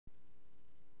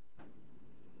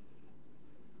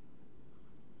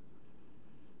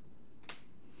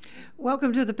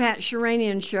Welcome to the Pat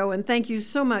Sheranian Show, and thank you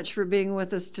so much for being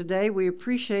with us today. We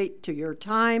appreciate your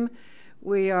time.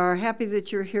 We are happy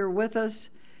that you're here with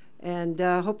us, and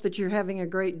hope that you're having a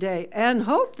great day, and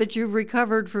hope that you've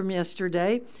recovered from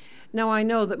yesterday. Now, I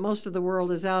know that most of the world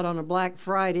is out on a Black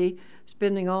Friday,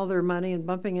 spending all their money and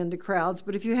bumping into crowds,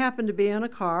 but if you happen to be in a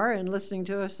car and listening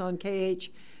to us on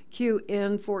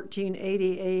KHQN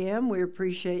 1480 AM, we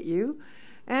appreciate you.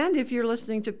 And if you're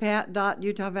listening to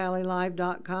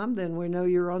pat.utahvalleylive.com, then we know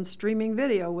you're on streaming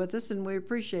video with us, and we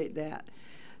appreciate that.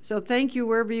 So thank you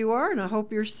wherever you are, and I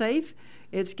hope you're safe.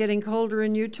 It's getting colder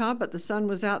in Utah, but the sun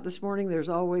was out this morning. There's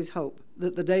always hope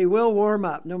that the day will warm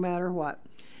up no matter what.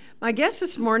 My guest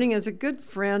this morning is a good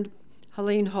friend,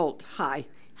 Helene Holt. Hi.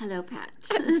 Hello, Pat.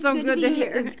 It's so good to be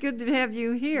here. It's good to have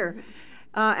you here.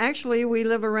 Actually, we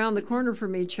live around the corner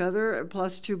from each other,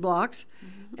 plus 2 blocks.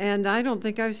 And I don't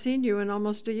think I've seen you in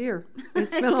almost a year.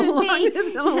 It's been a long time.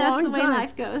 That's the way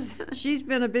life goes. She's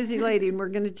been a busy lady, and we're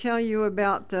going to tell you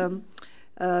about the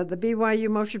BYU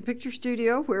Motion Picture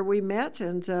Studio where we met,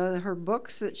 and her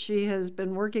books that she has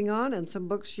been working on, and some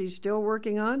books she's still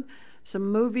working on,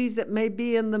 some movies that may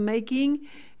be in the making,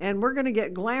 and we're going to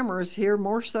get glamorous here,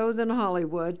 more so than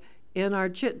Hollywood, in our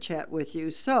chit-chat with you.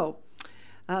 So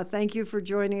thank you for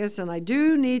joining us, and I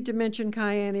do need to mention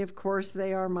Kyanie, of course.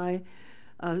 They are my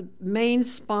main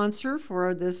sponsor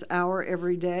for this hour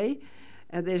every day.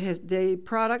 The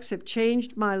products have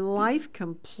changed my life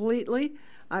completely.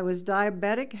 I was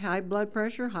diabetic, high blood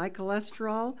pressure, high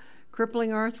cholesterol,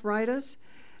 crippling arthritis,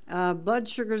 blood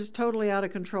sugars totally out of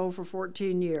control for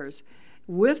 14 years,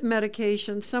 with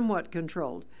medication somewhat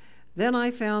controlled. Then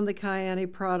I found the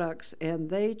Kyanie products,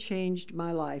 and they changed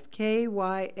my life.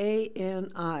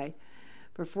 Kyani.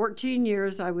 For 14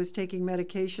 years, I was taking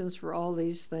medications for all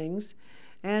these things.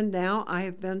 And now I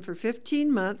have been for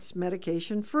 15 months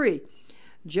medication-free,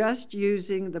 just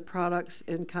using the products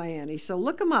in Kyanie. So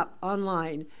look them up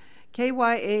online,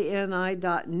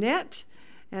 kyani.net,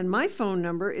 and my phone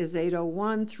number is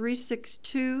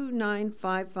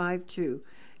 801-362-9552,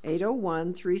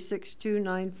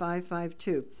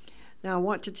 801-362-9552. Now, I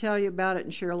want to tell you about it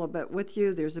and share a little bit with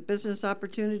you. There's a business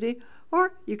opportunity,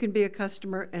 or you can be a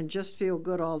customer and just feel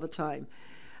good all the time.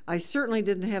 I certainly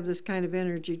didn't have this kind of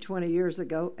energy 20 years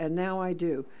ago, and now I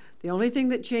do. The only thing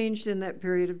that changed in that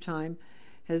period of time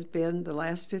has been the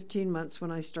last 15 months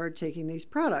when I started taking these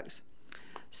products.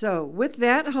 So with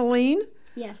that, Helene,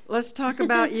 yes, let's talk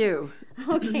about you.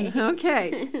 Okay.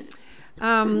 Okay.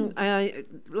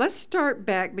 Let's start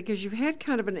back, because you've had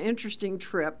kind of an interesting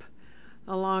trip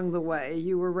along the way.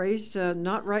 You were raised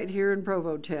not right here in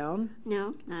Provo Town.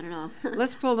 No, not at all.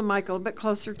 Let's pull the mic a little bit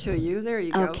closer to you. There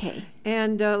you go. Okay.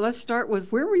 And let's start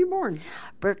with, where were you born?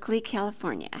 Berkeley,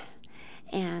 California.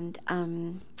 And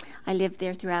I lived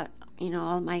there throughout,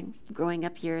 all my growing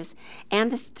up years,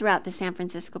 and throughout the San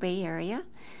Francisco Bay Area,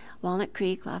 Walnut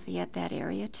Creek, Lafayette, that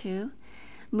area too.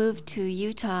 Moved to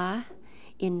Utah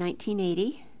in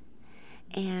 1980.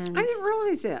 And I didn't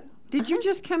realize that. Did you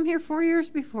just come here 4 years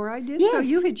before I did? Yes. So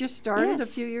you had just started a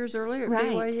Yes. few years earlier at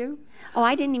Right. BYU? Oh,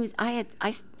 I didn't even, I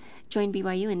joined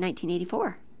BYU in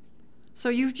 1984. So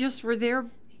you just were there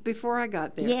before I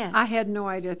got there? Yes. I had no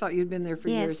idea. I thought you'd been there for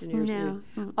years and years and no.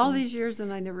 years. All these years,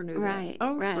 and I never knew Right, that.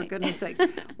 Oh, for right. goodness sakes.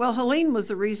 Well, Helene was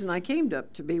the reason I came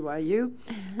up to BYU.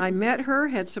 I met her,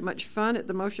 had so much fun at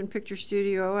the Motion Picture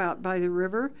Studio out by the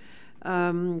river,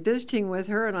 visiting with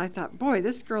her, and I thought, boy,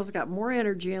 this girl's got more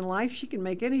energy in life. She can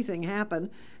make anything happen,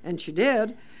 and she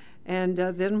did. And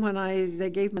then when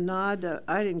they gave me a nod,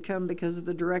 I didn't come because of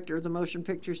the director of the Motion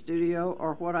Picture Studio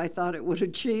or what I thought it would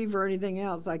achieve or anything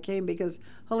else. I came because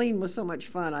Helene was so much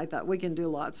fun. I thought we can do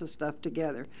lots of stuff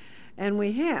together, and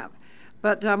we have.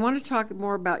 But I want to talk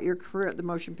more about your career at the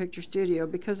Motion Picture Studio,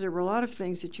 because there were a lot of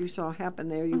things that you saw happen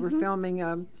there. You were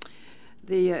filming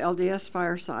the LDS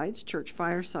firesides, church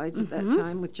firesides at that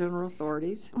time with general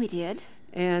authorities. We did.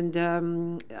 And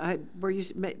were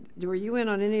you in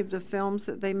on any of the films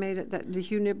that they made the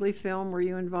Hugh Nibley film? Were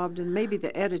you involved in maybe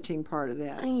the editing part of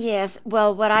that? Yes.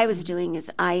 Well, what I was doing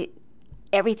is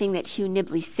everything that Hugh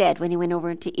Nibley said when he went over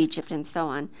into Egypt and so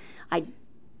on, I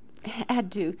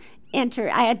had to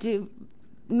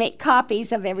make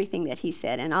copies of everything that he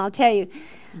said. And I'll tell you,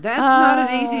 that's not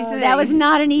an easy thing. That was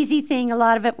not an easy thing. A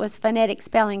lot of it was phonetic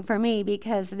spelling for me,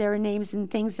 because there were names and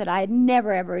things that I had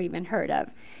never, ever even heard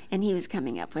of. And he was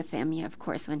coming up with them, of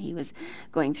course, when he was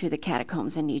going through the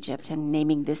catacombs in Egypt and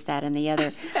naming this, that, and the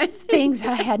other things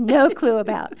I had no clue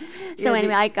about. So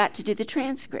anyway, I got to do the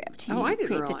transcript. I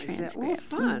didn't realize that. Well,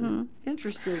 fun.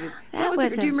 Interesting. That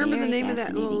was do you remember the very name of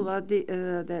that little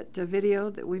fascinating. video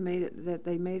that we made that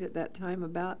they made at that time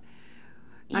about?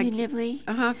 Hugh Nibley?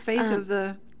 Faith of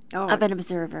the... Oh, of an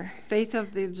observer. Faith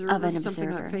of the Observer. Of an something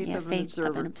observer. like Faith Yeah, of an Faith Observer.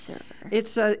 of an Observer.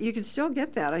 It's you can still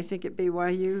get that, I think, at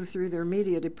BYU through their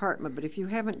media department. But if you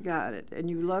haven't got it and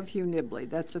you love Hugh Nibley,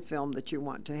 that's a film that you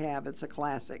want to have. It's a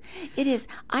classic. It is.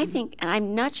 I think, and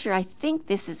I'm not sure, I think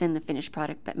this is in the finished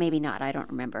product, but maybe not. I don't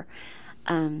remember.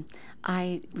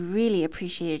 I really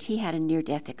appreciated, he had a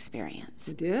near-death experience.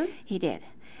 You did? He did.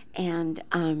 And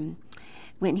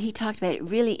when he talked about it, it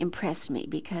really impressed me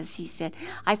because he said,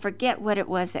 I forget what it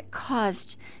was that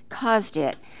caused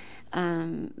it.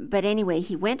 But anyway,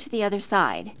 he went to the other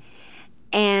side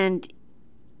and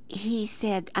he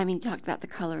said, I mean, he talked about the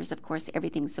colors, of course,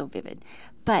 everything's so vivid.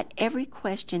 But every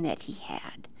question that he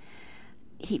had,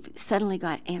 he suddenly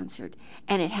got answered.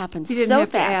 And it happened so fast. He didn't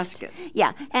have to ask it.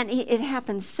 Yeah, and it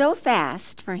happened so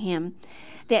fast for him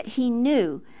that he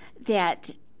knew that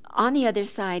on the other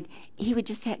side, he would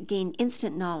just gain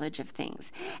instant knowledge of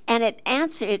things. And it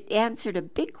answered a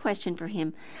big question for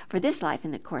him for this life,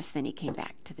 and of course then he came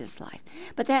back to this life.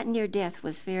 But that near death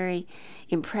was very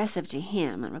impressive to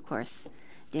him, and of course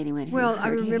to anyone who Well, heard I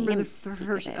remember him the speak of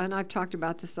first, it. and I've talked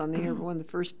about this on the air, one of the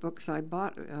first books I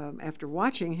bought after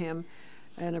watching him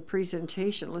and a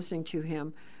presentation, listening to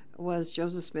him, was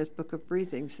Joseph Smith's Book of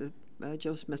Breathings,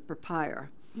 Joseph Smith Proprietor.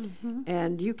 Mm-hmm.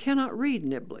 And you cannot read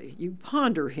Nibley. You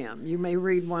ponder him. You may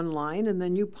read one line and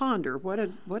then you ponder,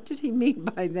 what did he mean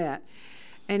by that?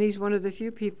 And he's one of the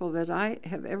few people that I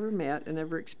have ever met and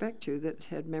ever expect to that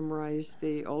had memorized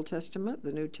the Old Testament,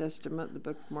 the New Testament, the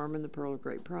Book of Mormon, the Pearl of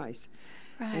Great Price.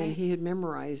 Right. And he had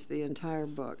memorized the entire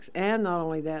books. And not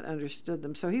only that, understood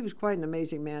them. So he was quite an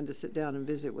amazing man to sit down and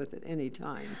visit with at any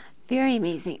time. Very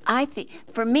amazing. I think,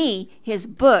 for me, his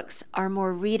books are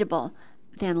more readable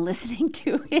than listening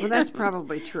to him. Well, that's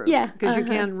probably true. Yeah. Because you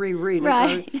can reread it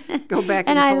Right. or go back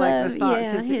and, I collect love, the thought.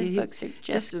 yeah, 'cause his books are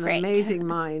just an great. amazing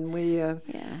mind. Yeah.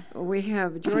 We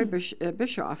have Joy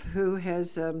Bischoff, who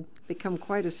has become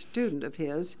quite a student of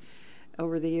his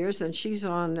over the years, and she's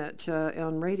on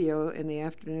radio in the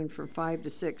afternoon from 5 to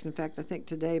 6. In fact, I think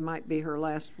today might be her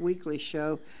last weekly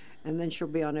show, and then she'll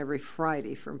be on every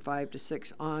Friday from 5 to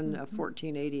 6 on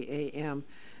 1480 AM,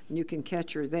 and you can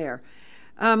catch her there.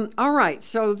 All right,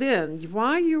 so then,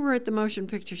 while you were at the motion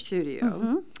picture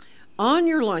studio, on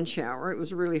your lunch hour, it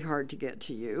was really hard to get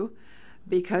to you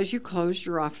because you closed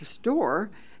your office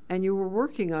door and you were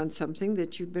working on something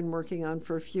that you'd been working on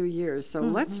for a few years. So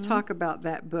let's talk about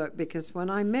that book, because when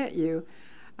I met you,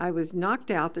 I was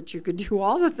knocked out that you could do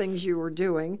all the things you were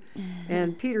doing,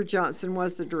 and Peter Johnson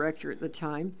was the director at the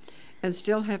time, and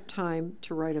still have time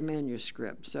to write a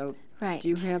manuscript. So Right. do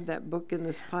you have that book in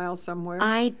this pile somewhere?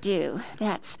 I do.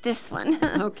 That's this one.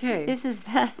 Okay. This is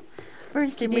the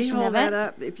first Can we edition hold of that it.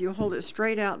 up? If you hold it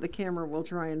straight out, the camera will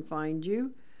try and find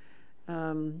you.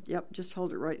 Yep, just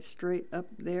hold it right straight up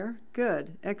there.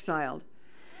 Good. Exiled.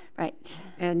 Right.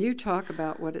 And you talk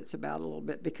about what it's about a little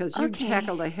bit, because you Okay.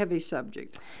 tackled a heavy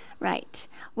subject. Right.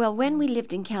 Well, when we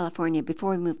lived in California,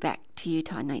 before we moved back to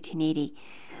Utah in 1980,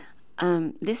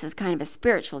 this is kind of a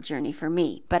spiritual journey for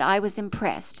me, but I was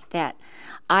impressed that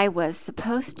I was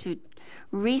supposed to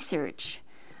research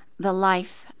the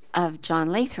life of John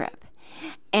Lathrop.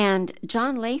 And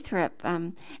John Lathrop,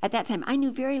 at that time, I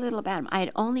knew very little about him. I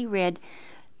had only read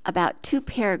about 2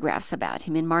 paragraphs about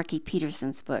him in Marky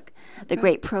Peterson's book, The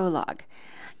Great Prologue.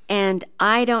 And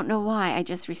I don't know why, I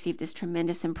just received this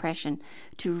tremendous impression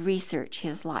to research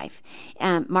his life.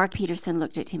 Mark Peterson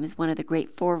looked at him as one of the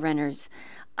great forerunners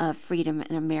of freedom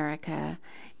in America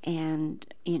and,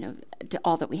 to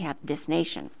all that we have this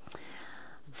nation.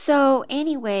 So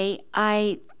anyway,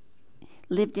 I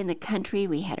lived in the country.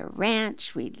 We had a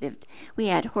ranch. We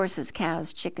had horses,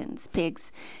 cows, chickens,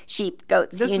 pigs, sheep,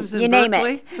 goats. This was in you name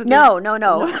Berkeley? it. No.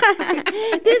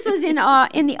 This was in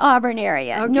the Auburn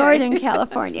area, Okay. Northern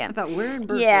California. I thought, we're in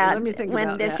Berkeley. Yeah, Let me think when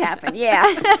about this that. happened.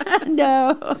 Yeah,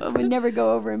 no, we'd never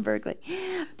go over in Berkeley.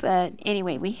 But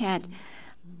anyway,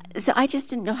 so I just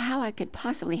didn't know how I could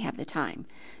possibly have the time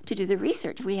to do the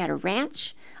research. We had a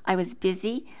ranch. I was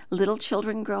busy, little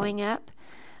children growing up.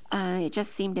 It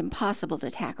just seemed impossible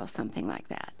to tackle something like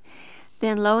that.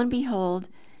 Then, lo and behold,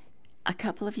 a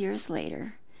couple of years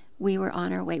later, we were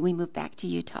on our way. We moved back to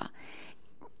Utah,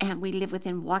 and we live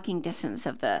within walking distance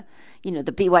of the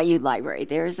BYU library.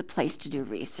 There is a place to do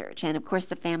research, and of course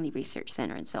the Family Research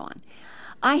Center and so on.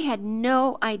 I had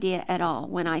no idea at all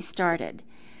when I started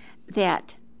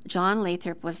that John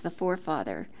Lathrop was the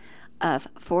forefather of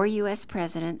 4 U.S.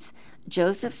 presidents,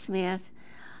 Joseph Smith.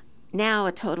 Now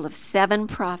a total of 7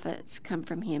 prophets come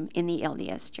from him in the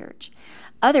LDS Church.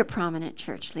 Other prominent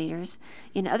church leaders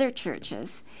in other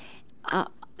churches,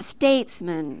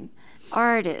 statesmen,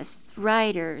 artists,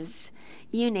 writers,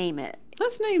 you name it.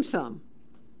 Let's name some.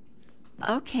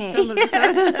 Okay. Some of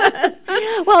the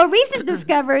Well, a recent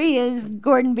discovery is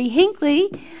Gordon B. Hinckley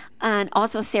and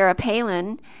also Sarah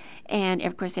Palin. And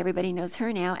of course, everybody knows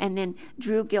her now. And then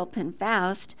Drew Gilpin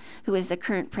Faust, who is the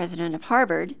current president of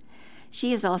Harvard.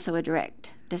 She is also a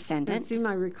direct descendant. It seemed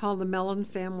I recall the Mellon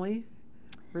family.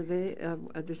 Were they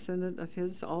a descendant of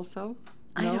his also?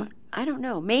 No? I don't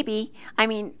know. Maybe. I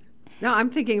mean, No, I'm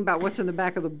thinking about what's in the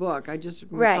back of the book. I just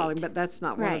Right. recalling, but that's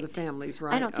not one of Right. the families,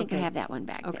 right? I don't think I Okay. have that one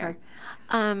back Okay.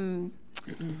 there.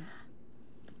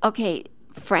 Okay,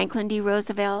 Franklin D.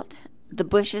 Roosevelt, the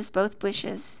Bushes, both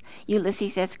Bushes,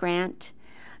 Ulysses S. Grant,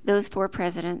 those 4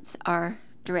 presidents are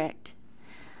direct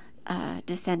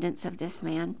descendants of this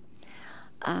man.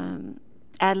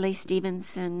 Adlai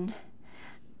Stevenson,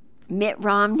 Mitt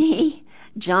Romney,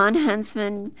 John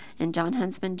Huntsman, and John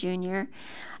Huntsman Jr.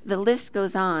 The list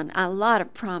goes on. A lot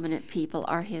of prominent people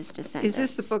are his descendants.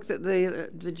 Is this the book that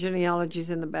the genealogy's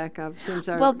in the back of? Seems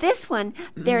Well, this one,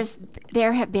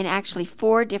 there have been actually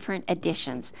 4 different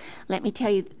editions. Let me tell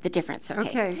you the difference.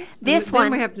 okay. This then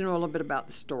one. we have to know a little bit about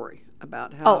the story,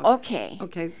 about how. Oh, okay.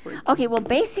 Okay. Okay. Well,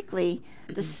 basically,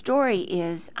 the story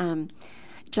is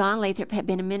John Lathrop had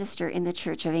been a minister in the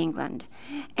Church of England,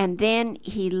 and then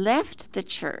he left the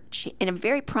church in a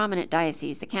very prominent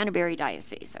diocese, the Canterbury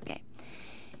Diocese. Okay.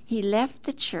 He left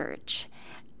the church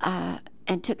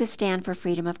and took a stand for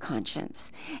freedom of conscience.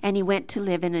 And he went to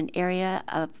live in an area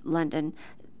of London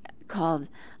called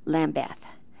Lambeth,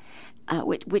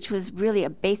 which was really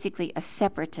basically a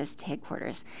separatist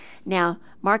headquarters. Now,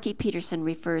 Marky Peterson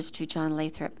refers to John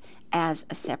Lathrop as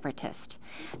a separatist.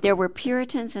 There were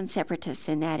Puritans and separatists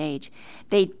in that age.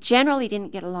 They generally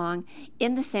didn't get along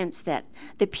in the sense that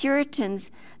the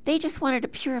Puritans, they just wanted to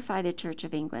purify the Church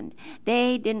of England.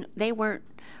 They weren't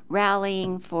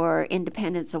rallying for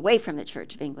independence away from the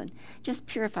Church of England, just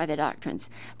purify the doctrines.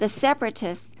 The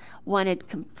separatists wanted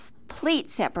complete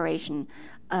separation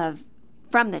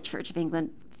from the Church of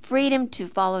England, freedom to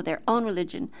follow their own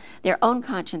religion, their own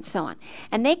conscience, so on.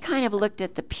 And they kind of looked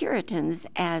at the Puritans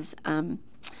as,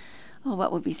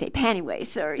 what would we say,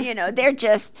 pantyweights, or, they're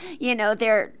just,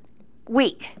 they're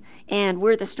weak, and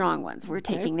we're the strong ones. We're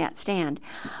taking that stand.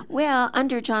 Well,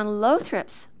 under John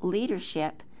Lothrop's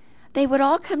leadership, they would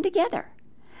all come together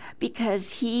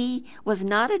because he was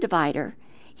not a divider.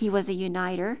 He was a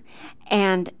uniter,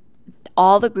 and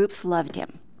all the groups loved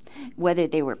him, whether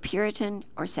they were Puritan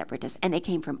or separatist, and they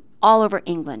came from all over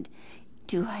England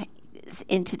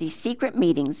into these secret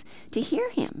meetings to hear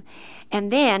him. And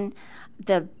then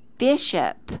the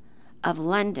Bishop of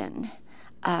London,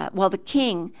 the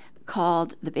king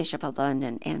called the Bishop of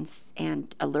London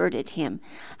and alerted him.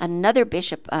 Another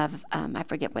bishop of, I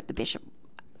forget what the bishop,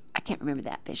 I can't remember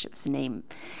that bishop's name,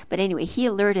 but anyway, he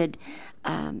alerted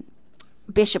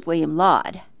Bishop William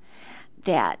Laud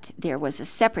that there was a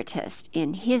separatist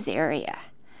in his area,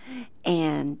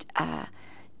 and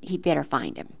he better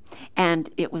find him. And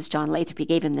it was John Lathrop. He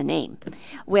gave him the name.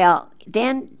 Well,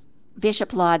 then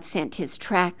Bishop Laud sent his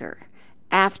tracker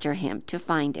after him to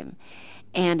find him,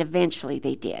 and eventually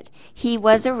they did. He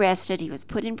was arrested. He was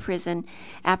put in prison.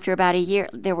 After about a year,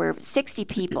 there were 60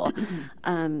 people.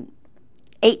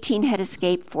 18 had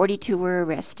escaped, 42 were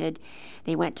arrested.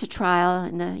 They went to trial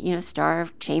in the Star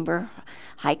Chamber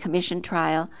High Commission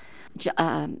trial.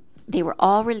 They were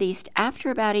all released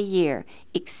after about a year,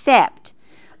 except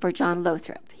for John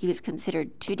Lothrop. He was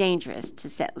considered too dangerous to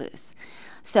set loose.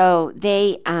 So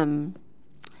they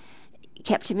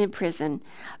kept him in prison.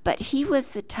 But he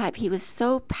was the type, he was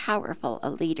so powerful a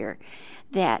leader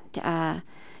that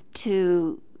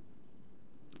to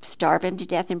starve him to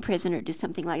death in prison or do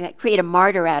something like that, create a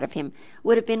martyr out of him,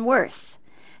 would have been worse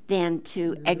than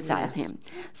to exile him.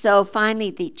 So finally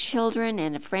the children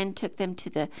and a friend took them to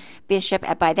the bishop.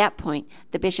 By that point,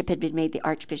 the bishop had been made the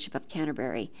Archbishop of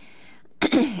Canterbury,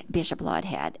 Bishop Laud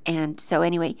had. And so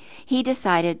anyway, he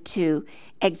decided to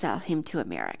exile him to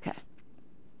America.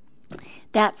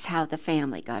 That's how the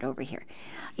family got over here.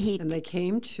 And they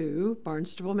came to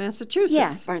Barnstable, Massachusetts.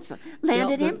 Yeah, Barnstable.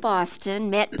 Landed in Boston,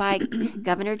 met by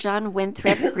Governor John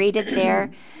Winthrop, greeted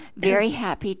there, very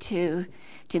happy to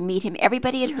meet him.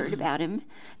 Everybody had heard about him.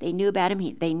 They knew about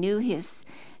him. They knew his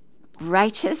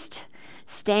righteous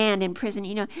stand in prison.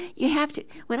 You have to,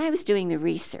 when I was doing the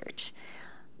research,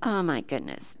 oh my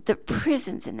goodness, the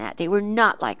prisons in that, they were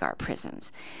not like our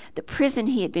prisons. The prison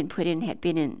he had been put in had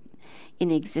been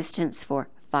in existence for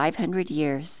 500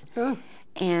 years. Oh.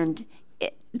 And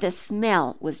the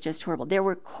smell was just horrible. There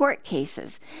were court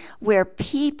cases where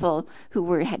people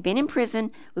who had been in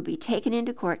prison would be taken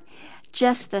into court,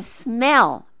 Just the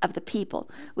smell of the people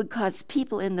would cause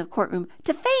people in the courtroom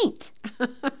to faint. I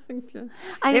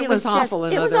mean, it was awful.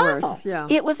 It was awful. Yeah,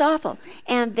 it was awful,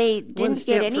 and they didn't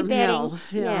get any bedding. Hell.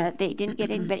 Yeah, they didn't get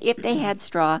any bedding. If they had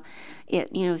straw, it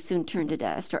soon turned to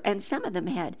dust. And some of them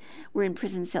were in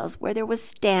prison cells where there was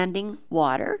standing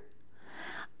water.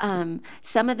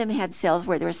 Some of them had cells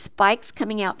where there were spikes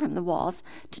coming out from the walls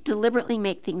to deliberately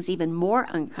make things even more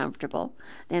uncomfortable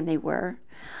than they were.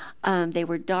 They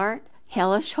were dark,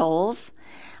 hellish holes.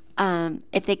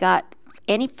 If they got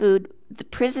any food, the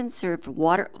prison served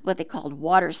water, what they called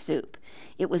water soup.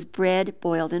 It was bread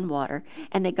boiled in water,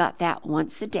 and they got that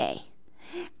once a day,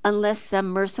 unless some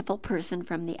merciful person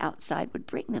from the outside would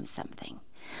bring them something.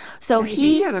 So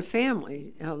he had a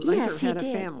family. Yes, he did. A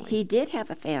family. He did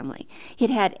have a family. He'd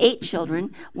had 8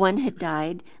 children. One had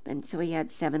died, and so he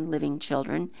had 7 living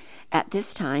children at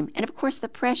this time. And of course, the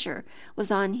pressure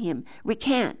was on him.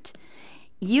 Recant.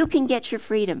 You can get your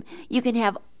freedom. You can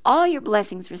have all your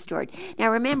blessings restored.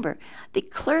 Now remember, the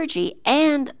clergy,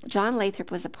 and John Lathrop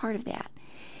was a part of that.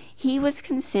 He was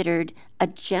considered a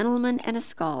gentleman and a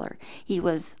scholar. He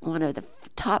was one of the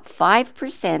top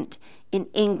 5% in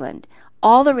England.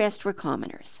 All the rest were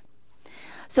commoners.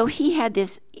 So he had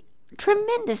this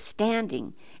tremendous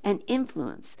standing and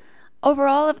influence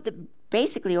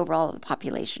basically over all of the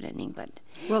population in England.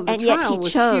 Well, the and trial yet he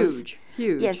was chose,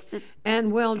 huge, yes,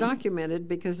 and well documented,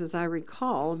 because as I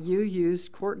recall, you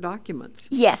used court documents.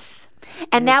 Yes,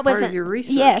 and that was part of your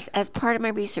research. Yes, as part of my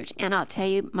research. And I'll tell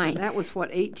you, that was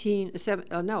what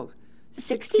 1600s.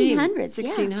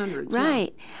 1600s,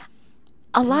 right? Yeah.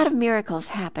 A lot of miracles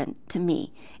happened to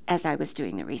me as I was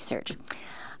doing the research.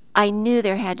 I knew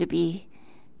there had to be,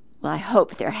 well, I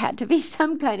hoped there had to be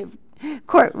some kind of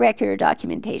court record or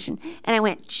documentation. And I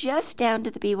went just down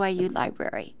to the BYU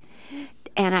library.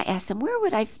 And I asked them, where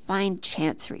would I find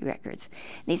chancery records?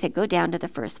 And they said, go down to the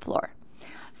first floor.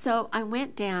 So I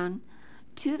went down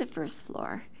to the first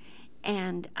floor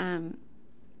and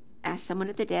asked someone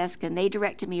at the desk, and they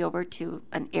directed me over to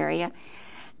an area.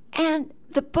 And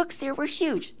the books there were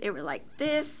huge. They were like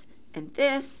this and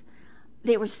this.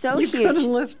 They were so huge. You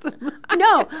couldn't lift them.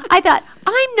 No, I thought,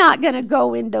 I'm not going to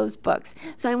go in those books.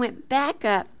 So I went back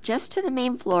up just to the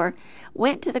main floor,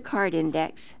 went to the card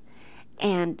index,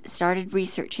 and started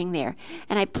researching there.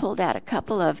 And I pulled out a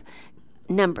couple of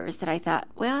numbers that I thought,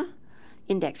 well,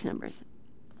 index numbers.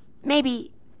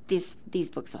 Maybe these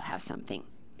books will have something.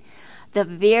 The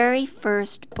very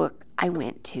first book I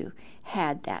went to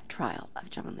had that trial of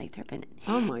John Lathrop in it.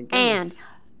 Oh, my goodness. And,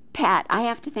 Pat, I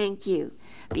have to thank you,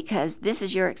 because this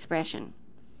is your expression.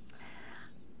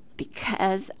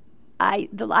 Because I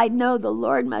know the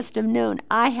Lord must have known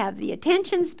I have the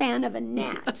attention span of a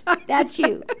gnat. That's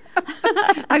you.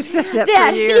 I've said that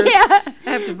for years. Yeah. I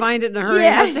have to find it in a hurry.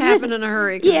 Yeah. It has to happen in a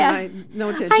hurry, because no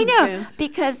attention I know, span.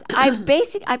 because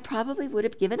I probably would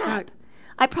have given up. Right.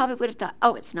 I probably would have thought,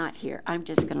 oh, it's not here. I'm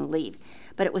just going to leave.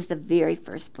 But it was the very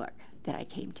first book that I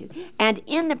came to. And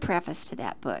in the preface to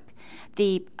that book,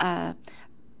 the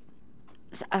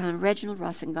Reginald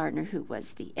Rossengardner, who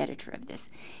was the editor of this,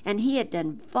 and he had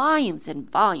done volumes and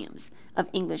volumes of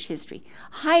English history,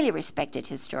 highly respected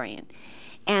historian.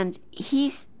 And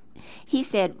he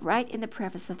said right in the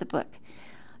preface of the book,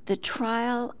 the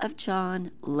trial of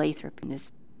John Lathrop in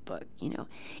this book,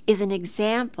 is an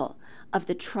example of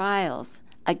the trials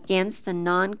against the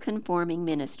non-conforming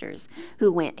ministers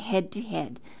who went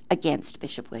head-to-head against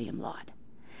Bishop William Laud.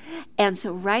 And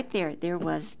so right there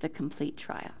was the complete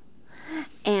trial.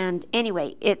 And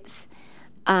anyway, it's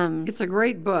a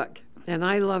great book, and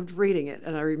I loved reading it.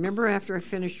 And I remember after I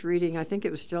finished reading, I think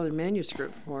it was still in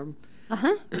manuscript form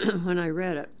when I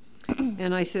read it.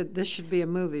 And I said, this should be a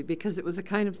movie, because it was the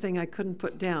kind of thing I couldn't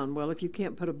put down. Well, if you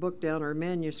can't put a book down or a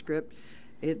manuscript,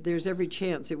 there's every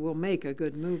chance it will make a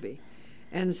good movie.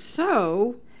 And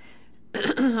so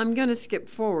I'm going to skip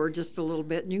forward just a little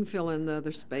bit, and you can fill in the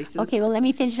other spaces. Okay, well, let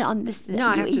me finish on this. No,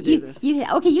 I have to do this.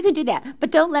 Okay, you can do that, but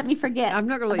don't let me forget. I'm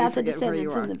not going to let you forget where you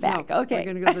are. In the back. No, okay.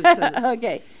 we're going to go to the descendants.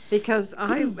 Okay. Because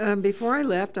before I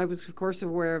left, I was, of course,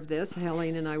 aware of this.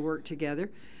 Helene and I worked together.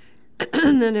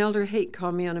 And then Elder Haight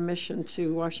called me on a mission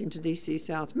to Washington, D.C.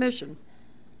 South Mission.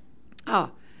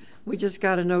 We just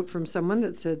got a note from someone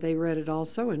that said they read it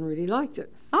also and really liked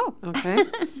it. Oh. Okay.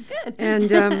 Good.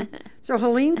 And so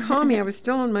Helene called me. I was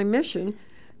still on my mission,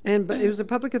 but it was a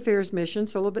public affairs mission,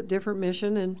 so a little bit different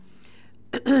mission.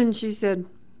 And she said,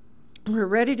 we're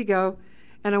ready to go,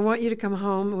 and I want you to come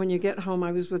home. When you get home,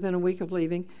 I was within a week of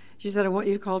leaving. She said, I want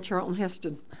you to call Charlton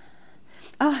Heston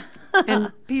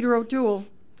and Peter O'Toole.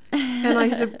 And I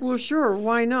said, well, sure,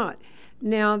 why not?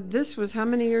 Now, this was how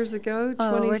many years ago?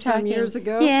 Oh, we're 20-some talking years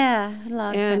ago? Yeah, a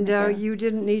long And time ago. you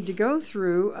didn't need to go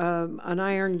through an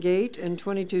iron gate and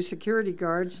 22 security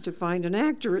guards to find an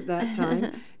actor at that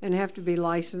time and have to be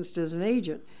licensed as an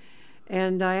agent.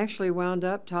 And I actually wound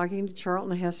up talking to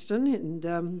Charlton Heston,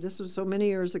 and this was so many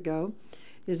years ago.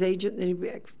 His agent, he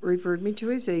referred me to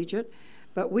his agent,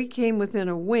 but we came within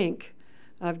a wink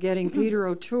of getting Peter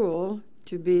O'Toole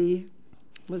to be,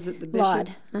 was it the bishop?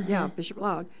 Laud. Yeah, Bishop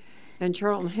Laud. And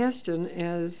Charlton Heston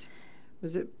as,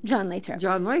 was it? John Lathrop.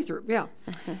 John Lathrop, yeah.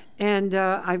 And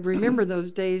I remember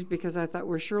those days because I thought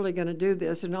we're surely going to do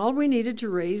this. And all we needed to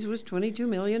raise was $22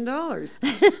 million.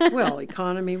 Well,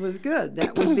 economy was good.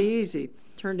 That would be easy.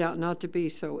 Turned out not to be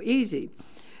so easy.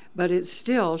 But it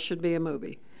still should be a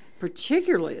movie,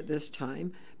 particularly at this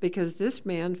time, because this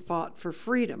man fought for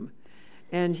freedom.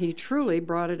 And he truly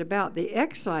brought it about. The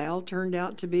exile turned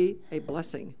out to be a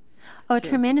blessing. Oh, a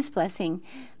tremendous blessing.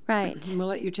 Right. And we'll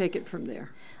let you take it from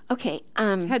there. Okay.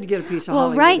 Had to get a piece of Well,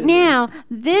 Hollywood right in there. now,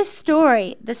 this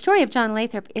story, the story of John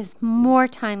Lathrop, is more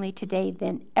timely today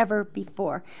than ever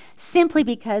before, simply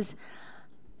because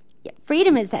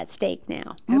freedom is at stake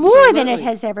now, more than it Absolutely.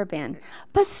 has ever been.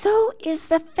 But so is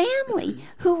the family.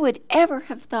 Who would ever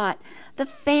have thought the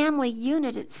family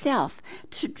unit itself,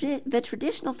 the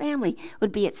traditional family,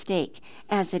 would be at stake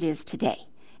as it is today?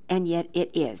 And yet it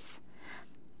is.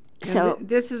 So,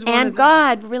 this is one and of the-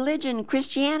 God, religion,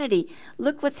 Christianity,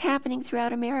 look what's happening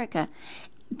throughout America.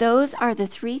 Those are the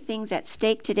three things at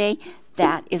stake today.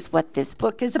 That is what this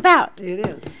book is about. It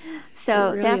is. So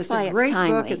It really that's is. why It's a it's great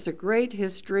timely. book. It's a great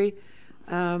history.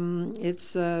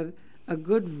 It's a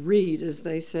good read, as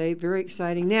they say. Very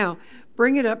exciting. Now,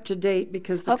 bring it up to date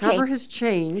because the Okay. cover has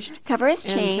changed. Cover has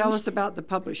And tell changed. us about the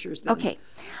publishers then. Okay.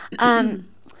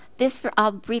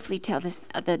 I'll briefly tell this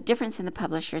the difference in the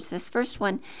publishers. This first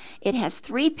one, it has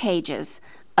 3 pages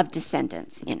of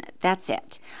descendants in it. That's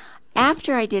it.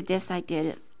 After I did this, I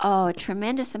did a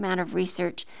tremendous amount of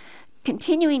research,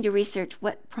 continuing to research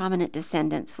what prominent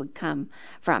descendants would come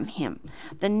from him.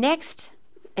 The next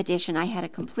edition, I had a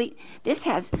complete. This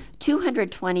has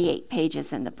 228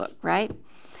 pages in the book, right?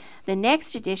 The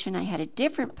next edition, I had a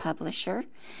different publisher,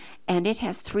 and it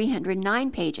has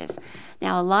 309 pages.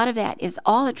 Now, a lot of that is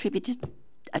all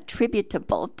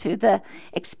attributable to the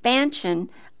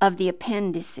expansion of the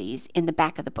appendices in the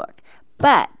back of the book.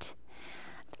 But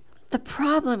the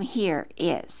problem here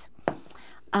is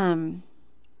a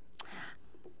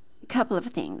couple of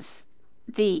things.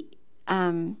 The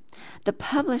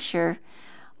publisher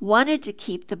wanted to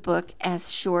keep the book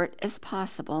as short as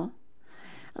possible,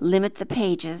 limit the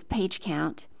page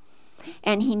count,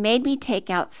 and he made me take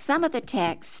out some of the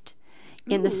text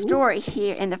in the story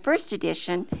here in the first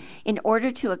edition in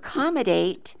order to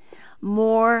accommodate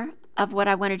more of what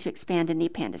I wanted to expand in the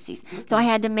appendices. So I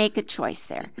had to make a choice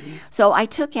there. So I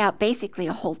took out basically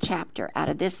a whole chapter out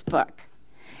of this book.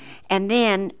 And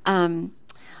then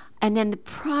the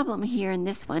problem here in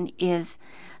this one is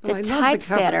the Well, I love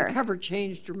typesetter. The cover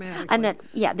changed dramatically. And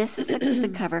this is the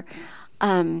cover.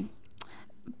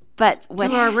 But what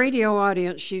to our radio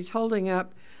audience, she's holding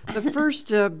up. The first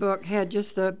book had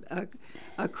just a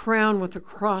crown with a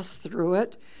cross through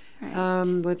it,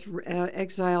 with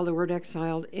exile, the word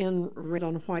exiled, in red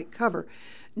on white cover.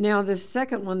 Now, the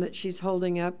second one that she's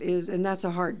holding up is, and that's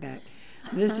a hardback.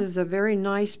 This is a very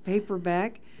nice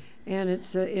paperback, and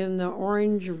it's in the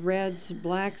orange, reds,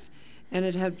 blacks, and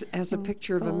it has a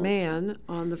picture of a man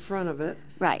on the front of it.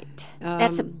 Right.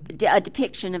 That's a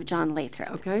depiction of John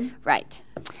Lathrop. Okay. Right.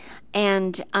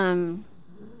 And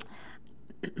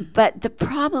but the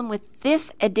problem with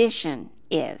this edition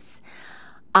is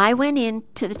I went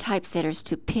into the typesetters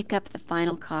to pick up the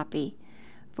final copy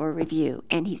for review,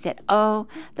 and he said, "Oh,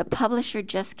 the publisher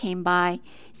just came by,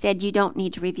 said you don't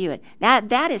need to review it."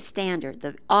 That is standard.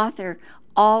 The author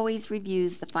always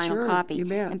reviews the final Sure, copy you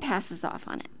bet. and passes off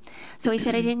on it. So he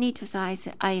said I didn't need to, so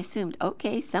I assumed,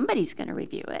 okay, somebody's going to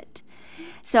review it.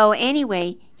 So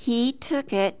anyway, he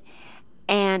took it,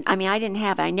 and I mean, I didn't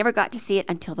have it. I never got to see it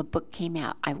until the book came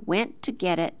out. I went to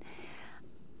get it,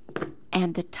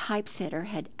 and the typesetter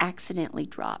had accidentally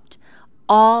dropped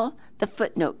all the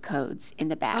footnote codes in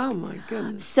the back. Oh, my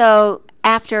goodness. So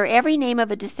after every name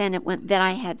of a descendant that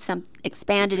I had some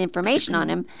expanded information on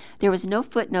him, there was no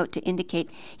footnote to indicate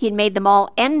he had made them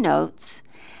all endnotes.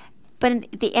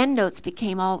 But the endnotes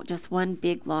became all just one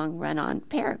big long run-on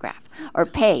paragraph or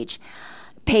pages.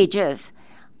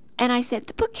 And I said,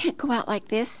 the book can't go out like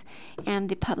this. And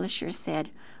the publisher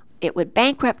said it would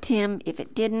bankrupt him if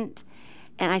it didn't.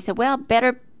 And I said, well,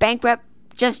 better bankrupt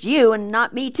just you and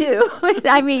not me too.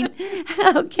 I mean,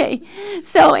 okay.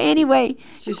 So anyway,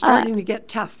 She's starting to get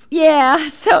tough. yeah.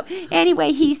 So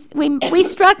anyway, we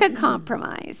struck a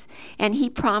compromise, and he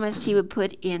promised he would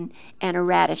put in an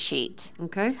errata sheet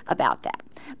Okay. about that.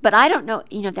 But I don't know.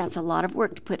 That's a lot of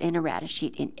work to put an errata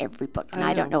sheet in every book, and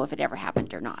I don't know if it ever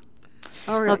happened or not.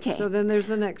 All right. Okay. So then there's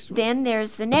the next one. Then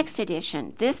there's the next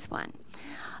edition, this one.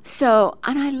 So,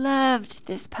 and I loved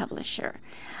this publisher.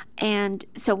 And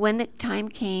so when the time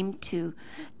came to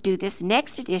do this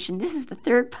next edition, this is the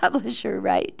third publisher,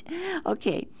 right?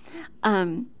 Okay.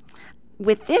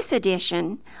 With this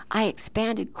edition, I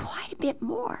expanded quite a bit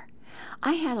more.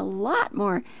 I had a lot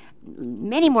more,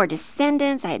 many more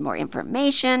descendants. I had more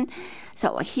information.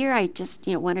 So here I just,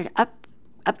 wanted to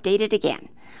update it again.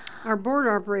 Our board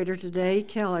operator today,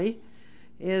 Kelly,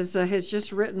 has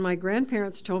just written, my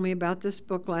grandparents told me about this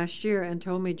book last year and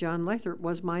told me John Lathrop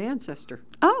was my ancestor.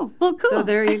 Oh, well, cool. So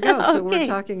there you go. So Okay. we're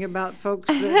talking about folks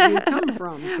that you come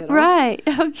from, kiddo. Right.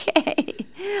 Okay.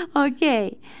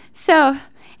 Okay. So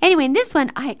anyway, in this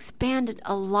one, I expanded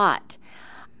a lot.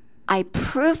 I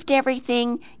proofed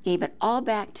everything, gave it all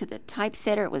back to the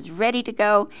typesetter. It was ready to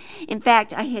go. In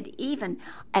fact, I had even,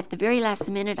 at the very last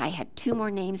minute, I had 2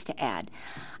 more names to add.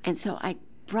 And so I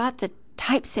brought the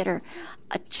typesetter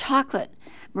a chocolate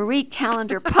Marie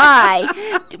Callender pie.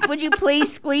 Would you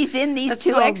please squeeze in these That's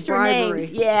 2 called extra bribery.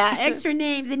 names? Yeah, extra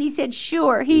names. And he said,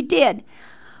 sure, he did.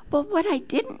 Well, what I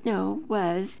didn't know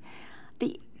was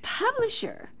the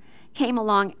publisher came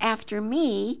along after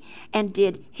me and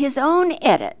did his own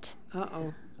edit.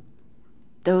 Uh-oh.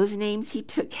 Those names he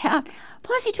took out.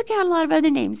 Plus, he took out a lot of other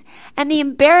names. And the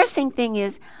embarrassing thing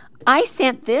is, I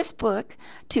sent this book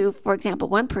to, for example,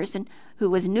 one person who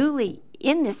was newly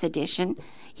in this edition.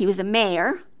 He was a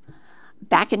mayor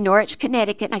back in Norwich,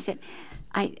 Connecticut. And I said,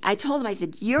 I told him, I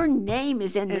said, your name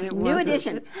is in And this it new wasn't.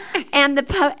 edition. And the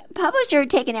publisher had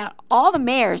taken out all the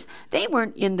mayors. They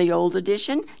weren't in the old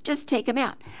edition. Just take them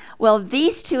out. Well,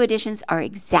 these 2 editions are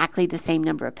exactly the same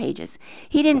number of pages.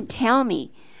 He didn't tell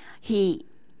me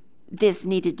this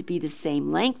needed to be the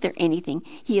same length or anything.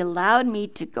 He allowed me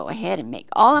to go ahead and make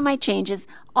all of my changes,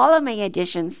 all of my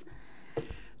additions,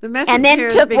 The message and then here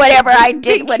is took be- whatever I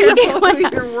did. Be What he did. careful who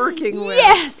you're working with.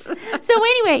 Yes. So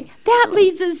anyway, that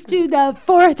leads us to the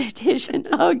 4th edition.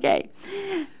 Okay.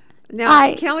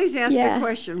 Now, Kelly's asked yeah. a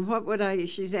question.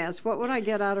 She's asked, what would I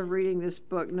get out of reading this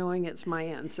book knowing it's my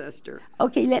ancestor?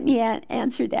 Okay, let me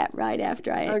answer that right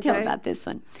after I tell Okay. about this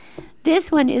one.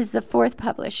 This one is the 4th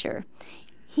publisher.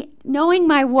 Knowing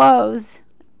my woes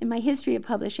in my history of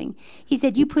publishing, he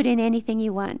said, you put in anything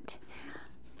you want.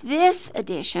 This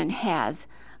edition has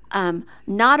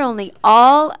not only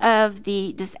all of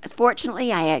the,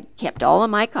 fortunately, I had kept all of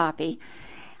my copy.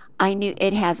 I knew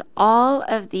it has all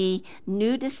of the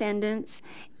new descendants,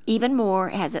 even more.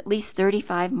 It has at least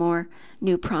 35 more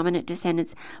new prominent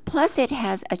descendants. Plus, it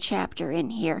has a chapter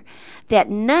in here that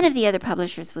none of the other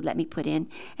publishers would let me put in.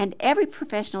 And every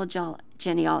professional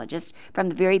genealogist from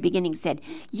the very beginning said,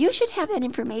 you should have that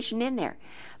information in there.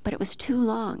 But it was too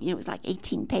long. It was like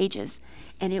 18 pages.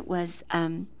 And it was,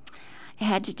 it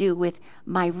had to do with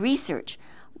my research,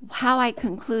 how I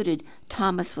concluded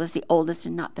Thomas was the oldest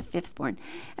and not the 5th born.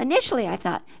 Initially, I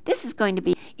thought, this is going to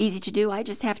be easy to do. I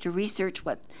just have to research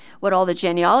what all the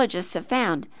genealogists have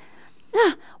found.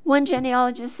 One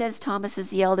genealogist says Thomas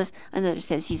is the eldest, another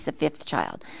says he's the 5th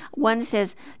child. One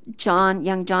says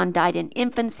young John died in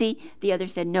infancy. The other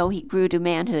said, no, he grew to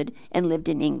manhood and lived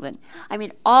in England. I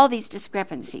mean, all these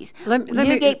discrepancies.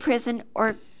 Newgate Prison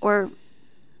or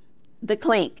the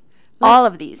Clink, all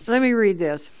of these. Let me read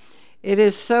this. It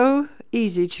is so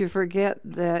easy to forget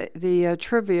the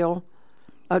travail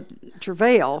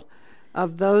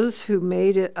of those who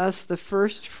made us the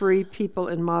first free people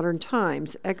in modern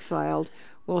times. Exiled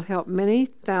will help many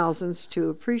thousands to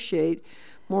appreciate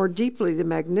more deeply the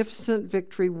magnificent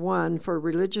victory won for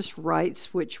religious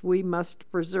rights which we must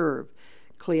preserve.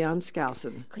 Cleon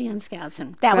Skousen. Cleon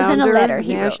Skousen. That was in a letter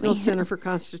he wrote National me. Center for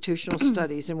Constitutional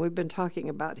Studies, and we've been talking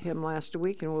about him last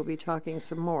week, and we'll be talking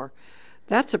some more.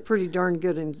 That's a pretty darn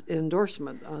good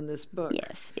endorsement on this book.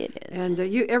 Yes, it is. And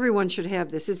everyone should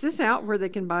have this. Is this out where they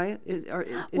can buy it? Is it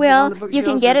Well, on the you bookshelves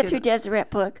can or get it through Deseret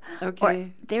Book. Okay.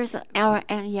 Or there's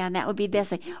and that would be the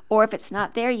best way. Or if it's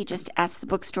not there, you just ask the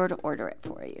bookstore to order it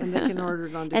for you. And they can order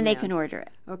it on demand. And they can order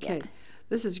it. Okay. Yeah.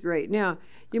 This is great. Now,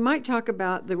 you might talk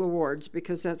about the awards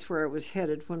because that's where I was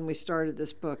headed when we started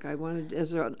this book. I wanted,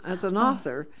 as an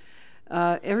author,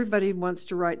 everybody wants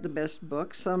to write the best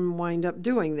book. Some wind up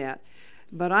doing that.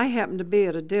 But I happened to be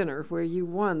at a dinner where you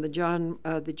won the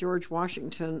George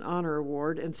Washington Honor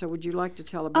Award, and so would you like to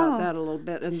tell about that a little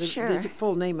bit and the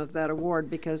full name of that award,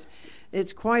 because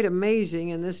it's quite amazing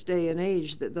in this day and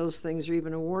age that those things are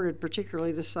even awarded,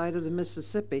 particularly the side of the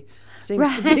Mississippi.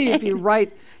 Seems to be if you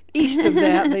write east of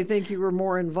that, they think you were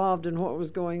more involved in what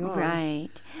was going on. Right.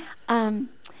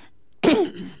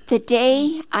 The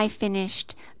day I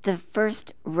finished the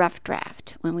first rough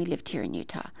draft when we lived here in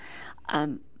Utah,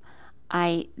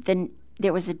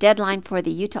 there was a deadline for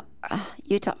the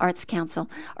Utah Arts Council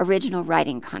original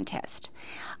writing contest,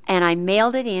 and I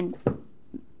mailed it in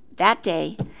that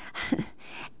day,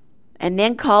 and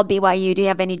then called BYU, do you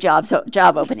have any job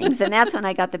openings? And that's when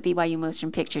I got the BYU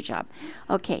motion picture job.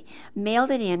 Okay,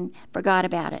 mailed it in, forgot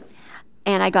about it.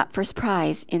 And I got first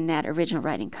prize in that original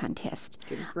writing contest.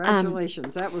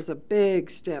 Congratulations. That was a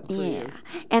big step for you.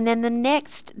 And then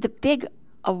the big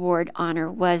award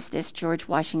honor was this George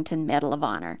Washington Medal of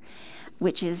Honor,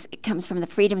 it comes from the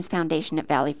Freedoms Foundation at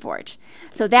Valley Forge.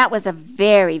 So that was a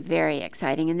very, very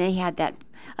exciting. And they had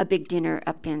a big dinner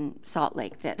up in Salt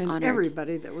Lake that honored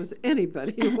everybody that was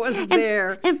anybody who was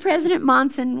there. And President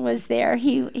Monson was there.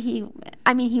 He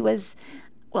was,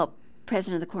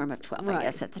 president of the Quorum of 12, I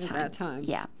guess, at the time. At that time.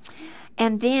 Yeah.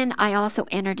 And then I also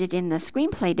entered it in the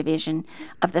screenplay division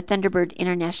of the Thunderbird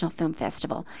International Film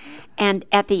Festival. And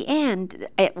at the end,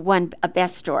 it won a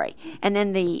best story. And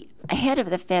then the head of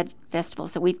the festival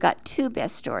said, we've got 2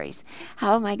 best stories.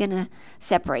 How am I going to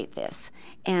separate this?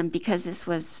 And because this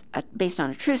was based on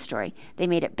a true story, they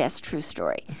made it best true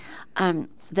story.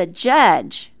 The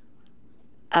judge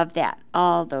of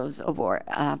all the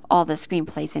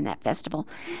screenplays in that festival,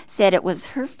 said it was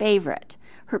her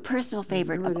personal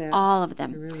favorite of all of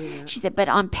them. She said, but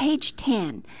on page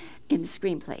 10 in the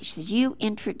screenplay, she said, you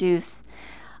introduce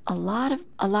a lot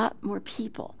more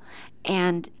people,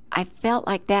 and I felt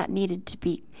like that needed to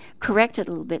be corrected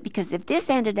a little bit, because if this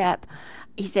ended up,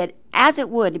 he said, as it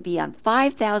would be on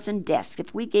 5,000 desks,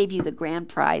 if we gave you the grand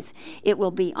prize, it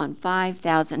will be on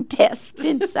 5,000 desks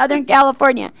in Southern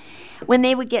California. When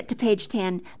they would get to page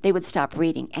 10, they would stop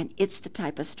reading, and it's the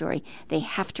type of story they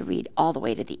have to read all the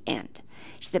way to the end.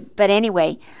 She said, but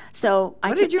anyway, so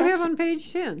What did you have on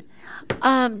page 10?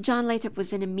 John Lathrop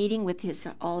was in a meeting with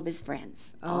all of his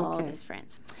friends. All of his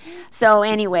friends. So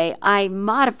anyway, I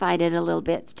modified it a little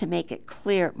bit to make it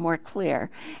more clear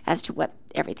as to what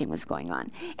everything was going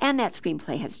on. And that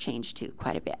screenplay has changed too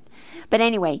quite a bit. But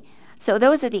anyway, so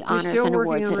those are the honors and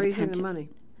awards that have come to. You're still working on raising the money?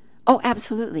 Oh,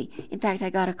 absolutely. In fact, I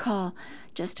got a call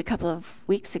just a couple of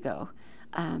weeks ago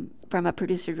from a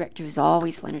producer-director who's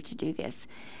always wanted to do this,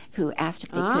 who asked if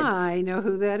they could. I know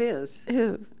who that is.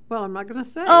 Who? Well, I'm not going to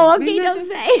say. Oh, okay, don't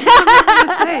say. I'm not going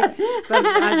to say.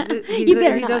 But he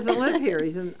doesn't live here.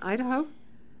 He's in Idaho.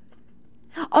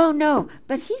 Oh, no,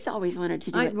 but he's always wanted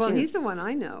to do it, Well, too. he's the one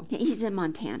I know. He's in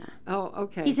Montana. Oh,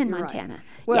 okay. He's in You're Montana. Right.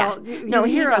 Well, yeah. you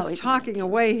hear us always talking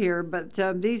away here, but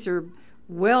these are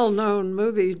well-known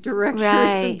movie directors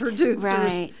and producers.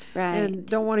 Right. And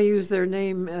don't want to use their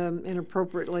name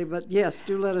inappropriately, but yes,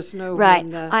 do let us know. Right.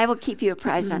 When, I will keep you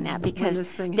apprised on that,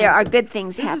 because there happens. Are good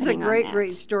things happening on that. This is a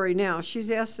great story. Now, she's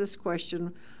asked this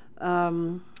question.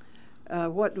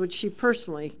 What would she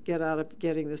personally get out of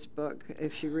getting this book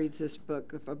if she reads this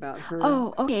book about her,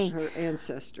 her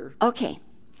ancestor? Okay.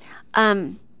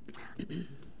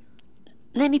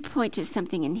 Let me point to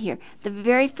something in here. The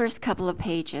very first couple of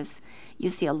pages, you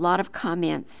see a lot of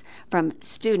comments from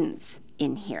students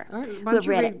in here. All right, why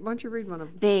don't you read one of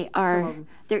them? They are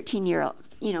 13-year-old.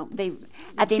 You know, they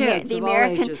at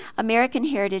the American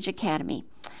Heritage Academy.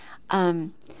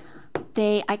 I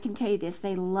can tell you this,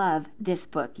 they love this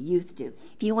book, youth do.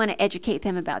 If you want to educate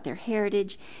them about their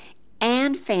heritage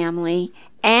and family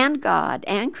and God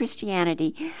and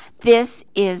Christianity, this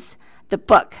is the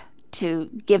book to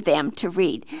give them to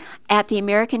read. At the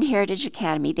American Heritage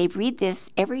Academy, they read this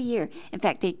every year. In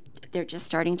fact, they're just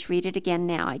starting to read it again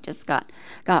now. I just got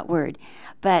word.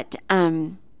 But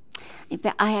in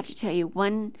fact, I have to tell you,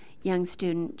 one young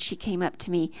student, she came up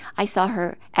to me. I saw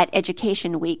her at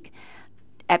Education Week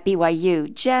at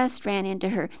BYU, just ran into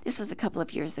her. This was a couple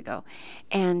of years ago.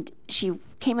 And she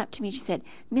came up to me, she said,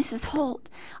 Mrs. Holt,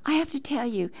 I have to tell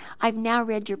you, I've now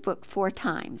read your book 4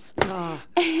 times. Oh,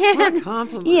 what a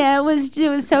compliment. Yeah, it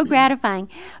was so gratifying.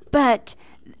 But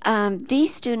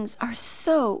these students are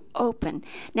so open.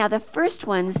 Now, the first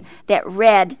ones that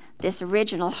read this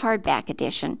original hardback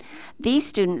edition, these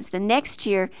students, the next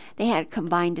year, they had a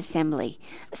combined assembly,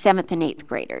 7th and 8th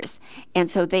graders. And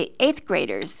so the 8th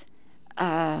graders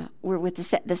were with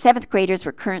the seventh graders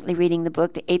were currently reading the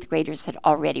book. The eighth graders had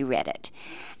already read it.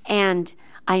 And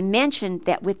I mentioned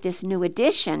that with this new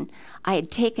edition, I had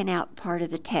taken out part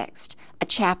of the text, a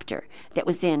chapter that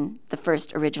was in the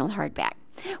first original hardback,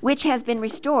 which has been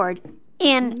restored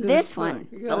in this one,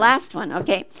 the last one,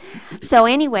 okay? So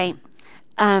anyway,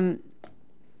 the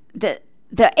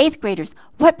eighth graders,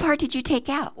 what part did you take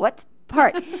out? What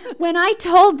part? When I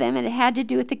told them, and it had to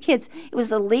do with the kids, it was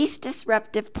the least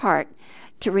disruptive part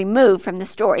to remove from the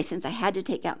story since I had to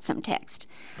take out some text.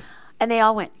 And they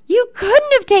all went, you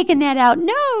couldn't have taken that out.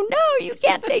 No, you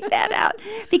can't take that out.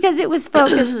 Because it was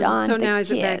focused on so the now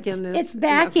kids. Is it back in this? It's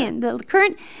back in.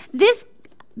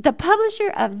 The publisher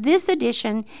of this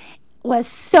edition was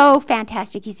so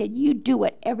fantastic. He said, you do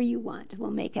whatever you want. We'll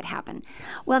make it happen.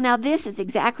 Well, now this is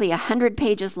exactly 100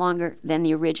 pages longer than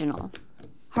the original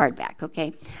hardback,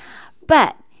 okay?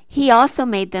 But he also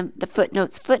made them the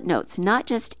footnotes, not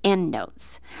just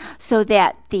endnotes, so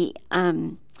that the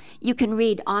you can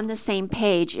read on the same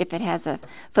page if it has a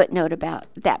footnote about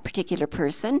that particular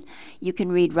person. You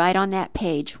can read right on that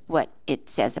page what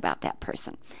it says about that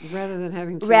person. Rather than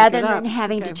having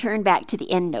to to turn back to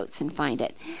the endnotes and find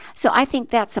it. So I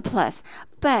think that's a plus.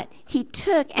 But he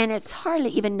took, and it's hardly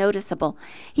even noticeable,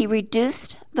 he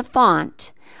reduced the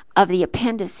font of the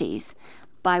appendices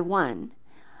by 1.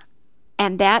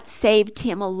 And that saved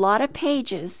him a lot of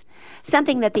pages,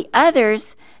 something that the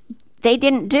others, they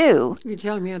didn't do. You're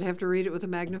telling me I'd have to read it with a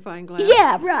magnifying glass?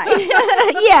 Yeah, right.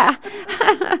 Yeah.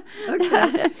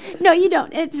 Okay. No, you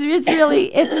don't. It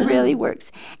really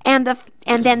works. And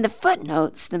then the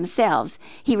footnotes themselves,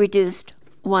 he reduced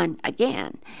 1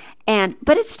 again,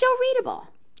 but it's still readable.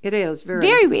 It is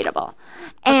very readable.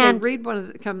 And read one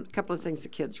of the couple of things the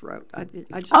kids wrote. I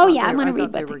just I'm going to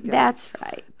read what That's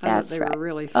right. They were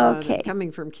really fun.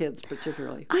 Coming from kids,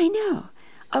 particularly. I know.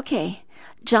 Okay.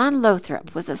 John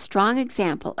Lothrop was a strong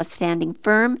example of standing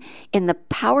firm in the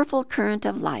powerful current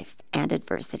of life and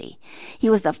adversity. He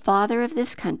was a father of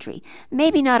this country,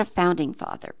 maybe not a founding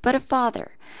father, but a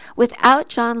father. Without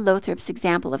John Lothrop's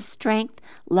example of strength,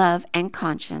 love, and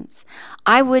conscience,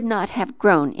 I would not have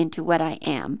grown into what I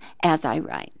am as I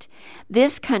write.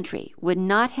 This country would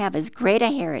not have as great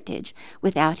a heritage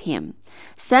without him.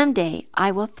 Someday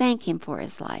I will thank him for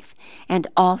his life and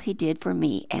all he did for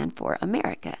me and for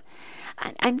America.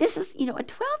 And this is, a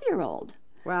 12-year-old.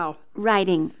 Wow.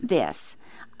 Writing this.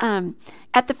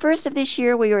 At the first of this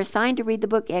year, we were assigned to read the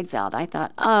book Exiled. I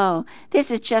thought, oh,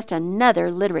 this is just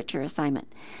another literature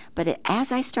assignment. But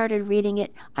as I started reading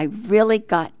it, I really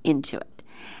got into it.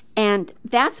 And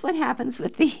that's what happens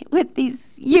with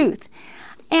these youth.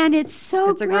 And it's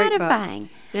so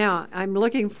gratifying. Now, I'm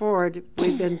looking forward.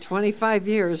 We've been 25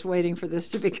 years waiting for this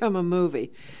to become a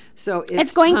movie. So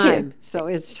it's going time. So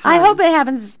it's time. I hope it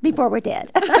happens before we're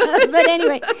dead. But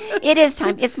anyway, it is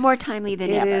time. It's more timely than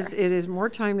ever. It is more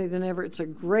timely than ever. It's a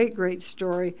great, great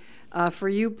story. For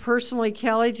you personally,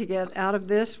 Kelly, to get out of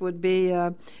this would be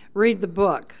read the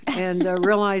book and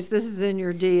realize this is in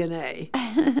your DNA.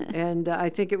 And I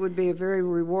think it would be a very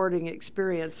rewarding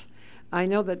experience. I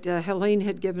know that Helene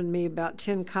had given me about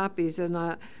 10 copies,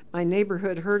 and my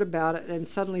neighborhood heard about it, and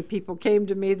suddenly people came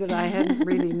to me that I hadn't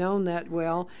really known that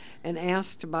well and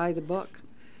asked to buy the book.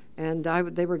 And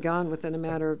they were gone within a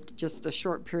matter of just a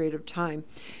short period of time.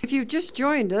 If you've just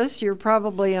joined us, you're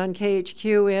probably on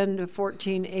KHQN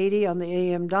 1480 on the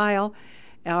AM dial,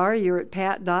 or you're at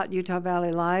pat.Utah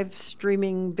Valley Live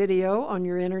streaming video on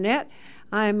your internet.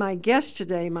 I'm my guest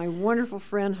today, my wonderful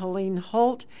friend Helene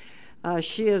Holt.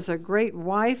 She is a great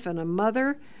wife and a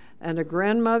mother and a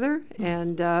grandmother,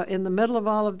 and in the middle of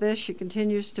all of this, she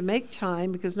continues to make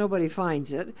time, because nobody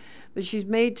finds it, but she's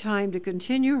made time to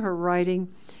continue her writing,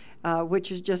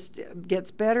 which is just gets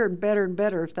better and better and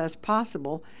better if that's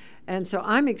possible. And so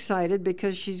I'm excited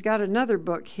because she's got another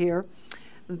book here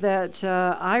that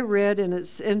I read in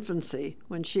its infancy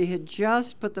when she had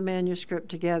just put the manuscript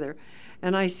together.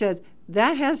 And I said,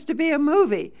 that has to be a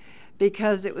movie,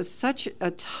 because it was such a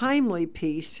timely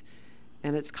piece,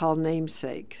 and it's called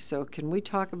Namesake. So can we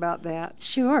talk about that?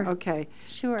 Sure. Okay.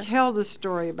 Sure. Tell the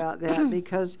story about that,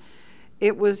 because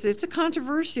it's a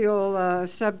controversial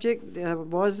subject,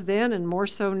 was then and more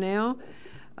so now.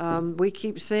 We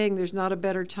keep saying there's not a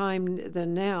better time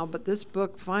than now, but this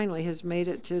book finally has made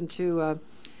it into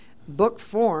book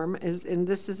form. And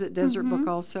this is at Desert Book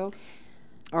also?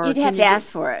 Or you'd have to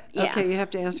ask for it. Yeah. Okay, you have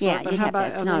to ask for it. But how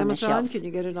about on Amazon? Can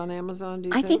you get it on Amazon? Do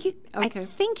you think? I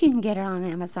think you can get it on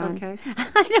Amazon. Okay.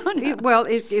 I don't know. Well,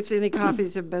 if any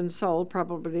copies have been sold,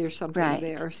 probably there's something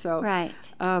there. So. Right.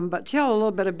 But tell a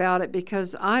little bit about it,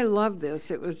 because I love this.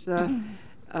 It was.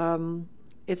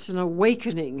 It's an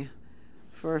awakening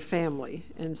for a family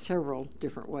in several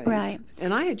different ways. Right.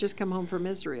 And I had just come home from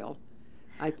Israel.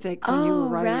 I think when you were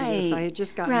writing this, I had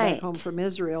just gotten back home from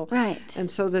Israel. Right. And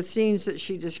so the scenes that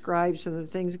she describes and the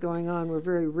things going on were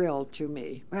very real to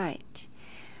me. Right.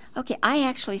 Okay, I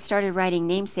actually started writing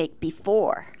Namesake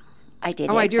before I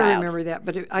did Oh, I do Exiled. remember that,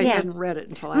 but I hadn't read it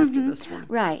until after this one.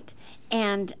 Right.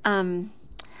 And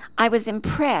I was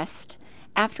impressed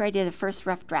after I did the first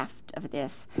rough draft of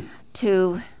this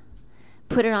to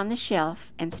put it on the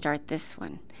shelf and start this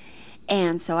one.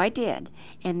 And so I did.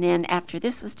 And then after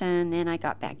this was done, then I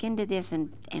got back into this,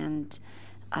 and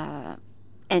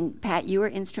Pat, you were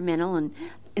instrumental in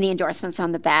the endorsements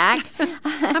on the back.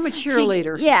 I'm a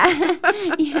cheerleader. Yeah.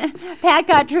 Pat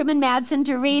got Truman Madsen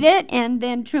to read it, and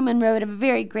then Truman wrote a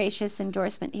very gracious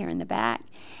endorsement here in the back.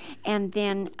 And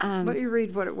then... But you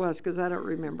read what it was, because I don't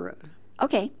remember it.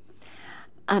 Okay.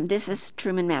 This is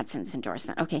Truman Madsen's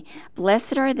endorsement. Okay.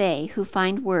 Blessed are they who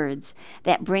find words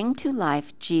that bring to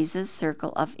life Jesus'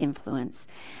 circle of influence.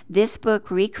 This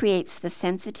book recreates the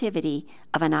sensitivity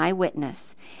of an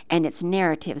eyewitness, and its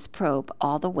narratives probe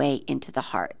all the way into the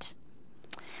heart.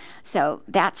 So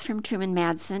that's from Truman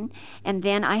Madsen. And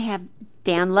then I have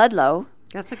Dan Ludlow.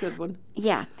 That's a good one.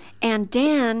 Yeah. And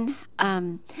Dan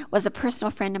was a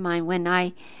personal friend of mine when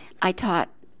I taught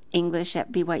English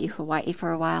at BYU Hawaii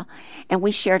for a while, and we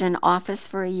shared an office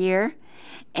for a year,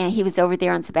 and he was over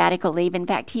there on sabbatical leave. In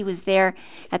fact, he was there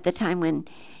at the time when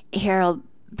Harold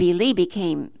B. Lee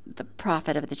became the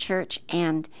prophet of the church,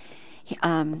 and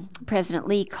President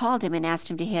Lee called him and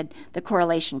asked him to head the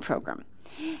correlation program.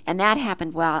 And that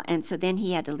happened and so then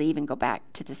he had to leave and go back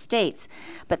to the States.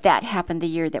 But that happened the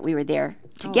year that we were there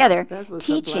together that was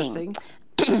teaching.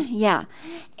 A blessing. Yeah.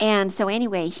 And so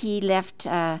anyway, he left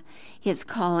his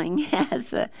calling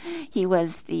as he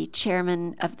was the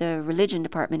chairman of the religion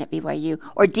department at BYU,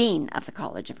 or dean of the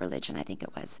College of Religion, I think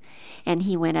it was. And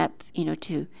he went up,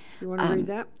 to You want to read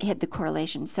that? head the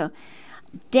correlation. So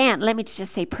Dan, let me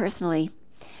just say personally,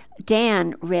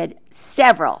 Dan read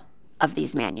several of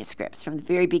these manuscripts from the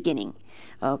very beginning.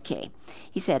 Okay.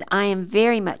 He said, I am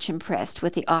very much impressed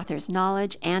with the author's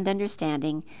knowledge and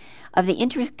understanding of the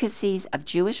intricacies of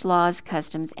Jewish laws,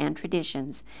 customs, and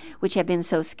traditions, which have been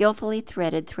so skillfully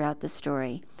threaded throughout the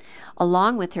story,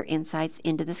 along with her insights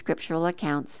into the scriptural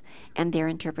accounts and their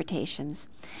interpretations.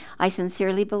 I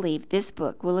sincerely believe this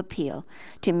book will appeal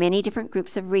to many different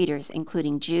groups of readers,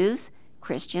 including Jews,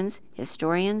 Christians,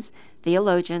 historians,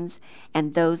 theologians,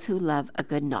 and those who love a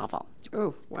good novel.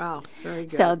 Oh, wow. Very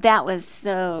good. So that was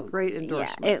so... Great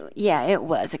endorsement. It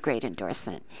was a great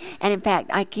endorsement. And in fact,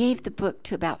 I gave the book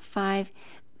to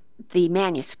the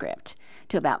manuscript,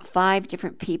 to about 5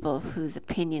 different people whose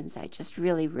opinions I just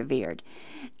really revered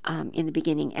in the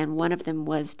beginning. And one of them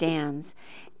was Dan's.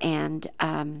 And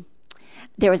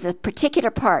there was a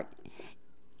particular part.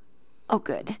 Oh,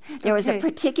 good. There was a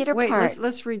particular part. Wait,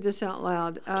 let's read this out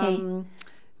loud. Okay.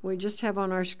 We just have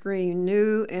on our screen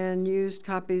new and used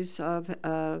copies of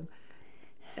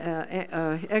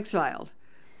Exiled.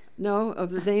 No, of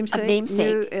the Namesake. Namesake.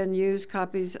 New and used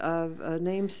copies of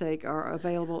Namesake are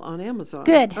available on Amazon.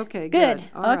 Good. Okay, good.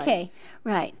 All okay,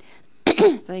 right.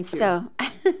 Thank you. So,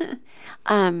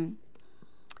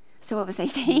 so what was I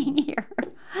saying here?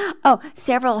 Oh,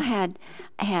 several had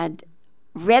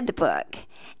read the book,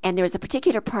 and there was a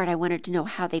particular part I wanted to know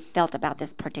how they felt about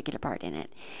this particular part in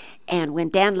it. And when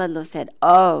Dan Ludlow said,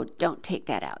 "Oh, don't take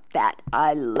that out,"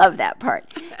 I love that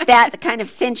part. That kind of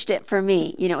cinched it for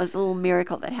me. It was a little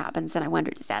miracle that happens, and I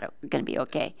wondered, is that going to be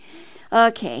okay?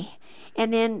 Okay.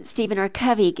 And then Stephen R.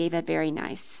 Covey gave a very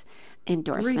nice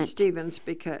endorsement. Read Stevens,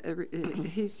 because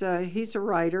he's a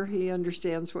writer. He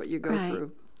understands what you go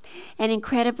through. An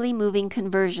incredibly moving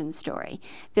conversion story,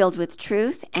 filled with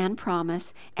truth and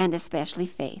promise, and especially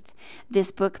faith.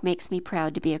 This book makes me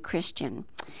proud to be a Christian.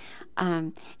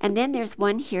 And then there's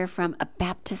one here from a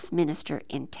Baptist minister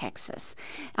in Texas.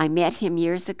 I met him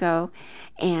years ago,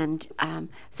 and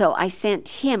so I sent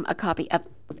him a copy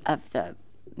of the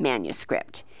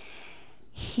manuscript.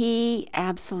 He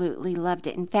absolutely loved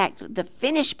it. In fact, the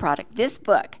finished product, this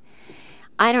book,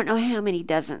 I don't know how many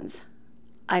dozens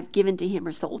I've given to him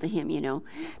or sold to him,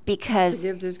 because to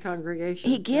give to his congregation.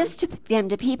 He gives them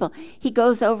to people. He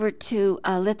goes over to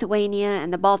Lithuania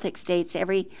and the Baltic states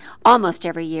almost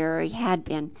every year, or he had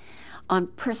been, on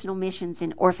personal missions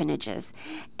in orphanages.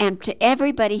 And to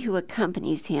everybody who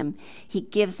accompanies him, he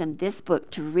gives them this book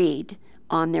to read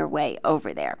on their way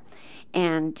over there.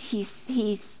 And he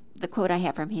the quote I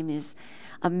have from him is,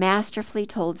 "A masterfully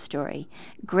told story,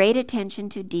 great attention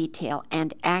to detail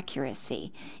and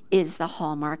accuracy is the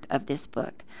hallmark of this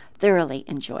book. Thoroughly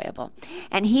enjoyable."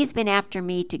 And he's been after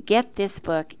me to get this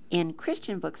book in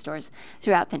Christian bookstores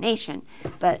throughout the nation,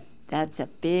 but that's a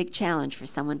big challenge for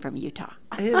someone from Utah.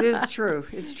 It is true.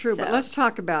 It's true. But let's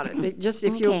talk about it. Just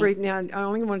if you'll Okay. brief me, I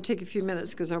only want to take a few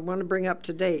minutes because I want to bring get up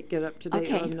to date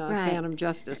Okay, on right. Phantom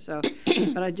Justice. So,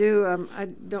 but I do. I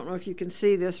don't know if you can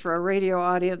see this for our radio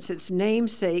audience. It's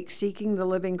Namesake: Seeking the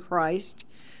Living Christ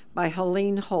by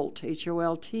Helene Holt,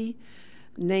 Holt.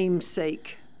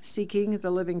 Namesake: Seeking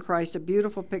the Living Christ. A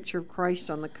beautiful picture of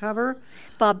Christ on the cover.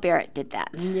 Bob Barrett did that.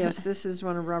 Yes, this is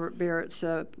one of Robert Barrett's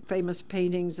famous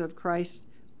paintings of Christ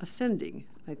ascending,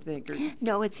 I think. Or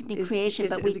No, it's in the creation,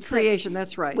 but we the took, creation.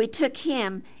 That's right. we took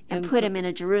him and put him in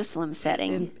a Jerusalem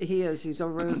setting. And he's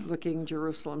overlooking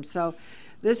Jerusalem. So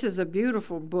this is a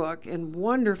beautiful book and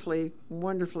wonderfully,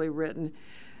 wonderfully written.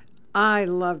 I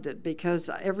loved it because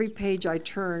every page I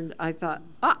turned, I thought,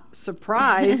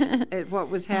 surprise at what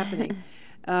was happening.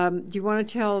 Do you want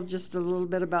to tell just a little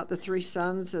bit about the three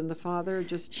sons and the father?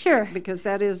 Just Sure. Because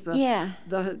that is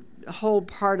the whole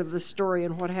part of the story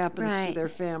and what happens to Right. their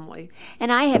family.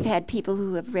 And I have had people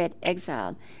who have read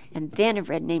Exiled and then have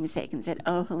read Namesake and said,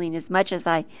 "Oh, Helene, as much as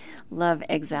I love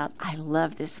Exiled, I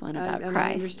love this one about And Christ."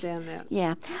 I understand that.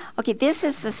 Yeah. Okay, this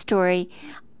is the story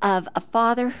of a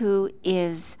father who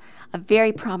is a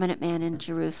very prominent man in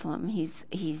Jerusalem.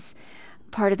 He's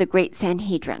part of the great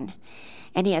Sanhedrin,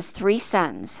 and he has three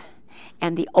sons.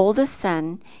 And the oldest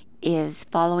son is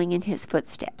following in his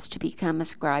footsteps to become a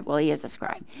scribe. Well, he is a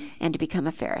scribe, and to become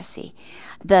a Pharisee.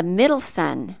 The middle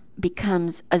son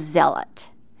becomes a zealot,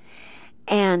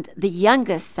 and the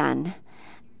youngest son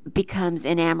becomes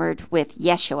enamored with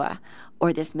Yeshua,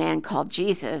 or this man called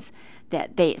Jesus,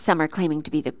 that some are claiming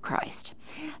to be the Christ.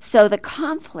 So the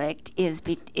conflict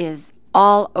is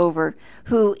all over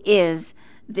who is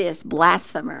this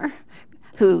blasphemer,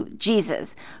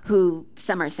 Jesus, who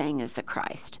some are saying is the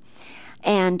Christ.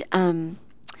 And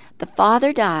the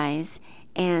father dies,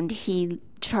 and he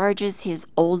charges his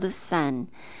oldest son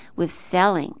with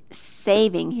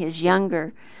saving his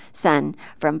younger son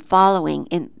from following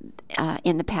in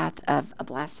the path of a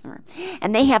blasphemer.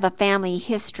 And they have a family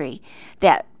history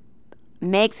that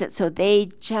makes it so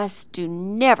they just do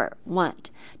never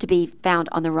want to be found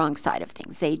on the wrong side of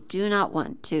things. They do not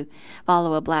want to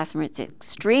follow a blasphemer. It's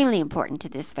extremely important to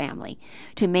this family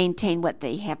to maintain what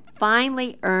they have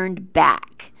finally earned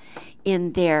back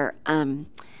in their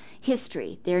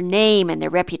history, their name and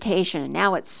their reputation, and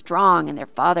now it's strong, and their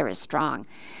father is strong.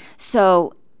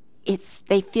 So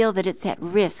they feel that it's at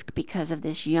risk because of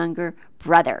this younger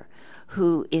brother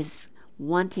who is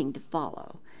wanting to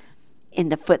follow in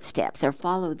the footsteps or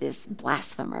follow this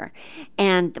blasphemer.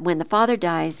 And when the father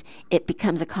dies, it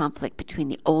becomes a conflict between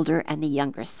the older and the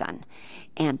younger son.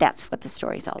 And that's what the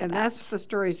story's all about. And that's what the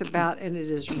story's about, and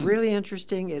it is really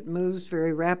interesting. It moves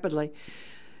very rapidly.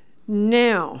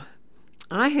 Now,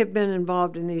 I have been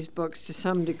involved in these books to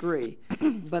some degree,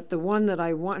 but the one that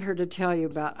I want her to tell you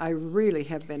about, I really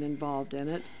have been involved in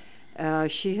it.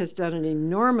 She has done an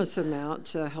enormous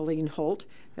amount, Helene Holt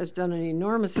has done an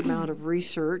enormous amount of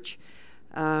research,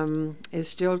 is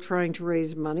still trying to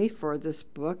raise money for this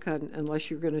book,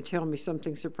 unless you're going to tell me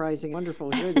something surprising,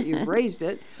 wonderful here that you've raised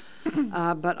it.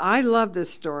 But I love this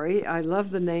story. I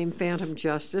love the name Phantom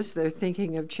Justice. They're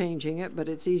thinking of changing it, but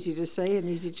it's easy to say and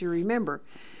easy to remember.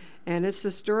 And it's the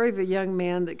story of a young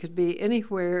man that could be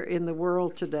anywhere in the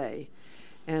world today.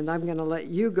 And I'm going to let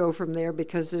you go from there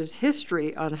because there's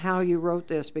history on how you wrote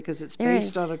this, because it's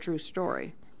based on a true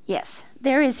story. Yes,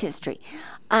 there is history.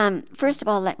 First of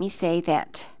all, let me say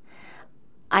that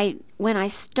when I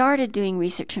started doing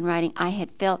research and writing, I had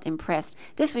felt impressed.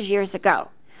 This was years ago.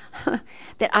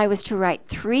 That I was to write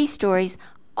 3 stories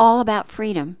all about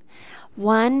freedom.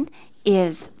 One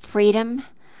is freedom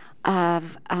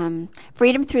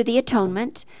through the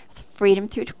atonement, freedom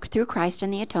through Christ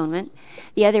and the atonement.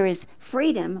 The other is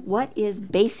freedom. What is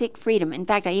basic freedom? In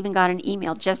fact, I even got an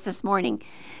email just this morning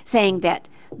saying that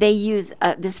they use,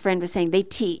 this friend was saying they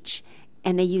teach,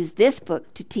 and they use this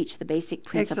book to teach the basic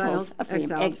principles of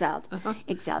freedom. Exiled.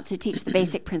 Exiled, to teach the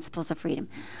basic principles of freedom.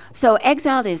 So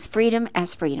exiled is freedom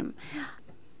as freedom.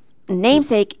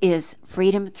 Namesake is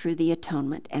freedom through the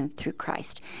atonement and through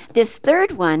Christ. This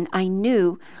third one I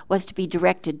knew was to be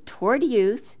directed toward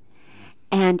youth,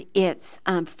 and it's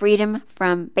freedom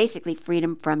from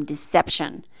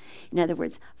deception. In other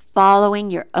words, following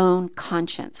your own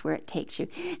conscience where it takes you.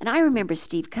 And I remember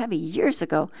Steve Covey years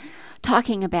ago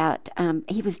talking about,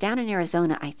 he was down in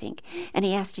Arizona, I think, and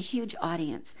he asked a huge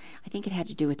audience. I think it had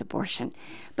to do with abortion.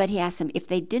 But he asked them if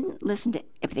they didn't listen to,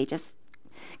 if they just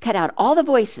cut out all the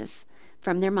voices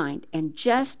from their mind and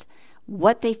just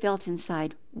what they felt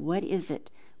inside, what is it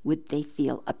would they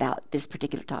feel about this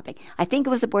particular topic? I think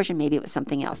it was abortion, maybe it was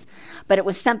something else. But it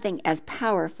was something as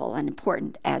powerful and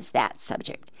important as that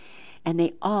subject. And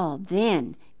they all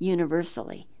then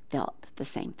universally felt the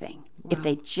same thing. Wow. If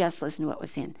they just listened to what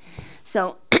was in.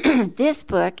 So this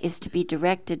book is to be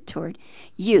directed toward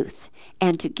youth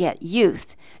and to get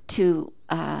youth to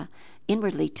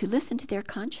inwardly to listen to their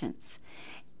conscience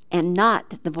and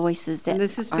not the voices that and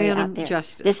this is are Phantom out there.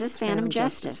 Justice. This is Phantom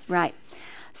Justice, right.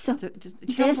 So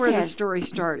tell where the story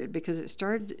started, because it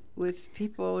started with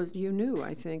people you knew,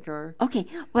 I think, or okay.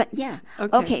 What? Yeah.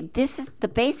 Okay. This is the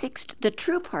basics. The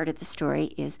true part of the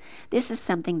story is this is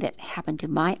something that happened to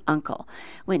my uncle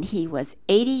when he was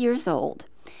 80 years old.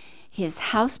 His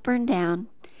house burned down.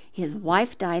 His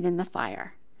wife died in the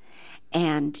fire,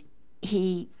 and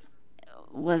he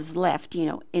was left,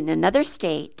 in another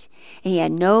state. And he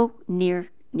had no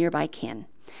nearby kin,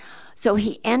 so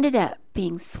he ended up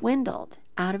being swindled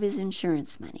out of his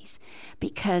insurance monies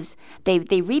because they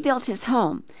rebuilt his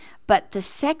home, but the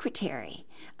secretary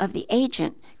of the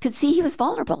agent could see he was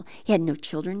vulnerable. He had no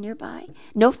children nearby,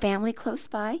 no family close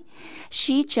by.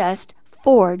 She just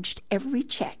forged every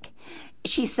check.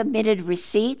 She submitted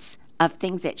receipts of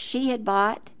things that she had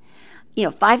bought,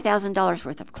 $5,000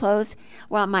 worth of clothes,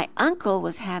 while my uncle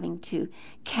was having to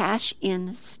cash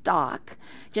in stock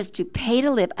just to pay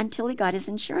to live until he got his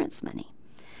insurance money.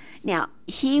 Now,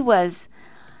 he was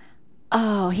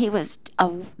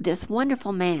this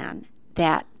wonderful man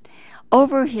that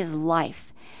over his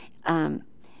life, in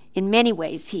many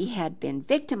ways, he had been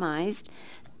victimized.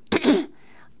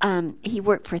 He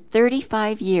worked for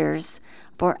 35 years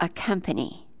for a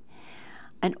company,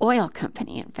 an oil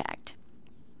company, in fact.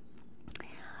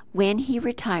 When he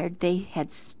retired, they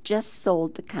had just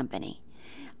sold the company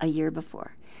a year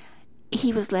before.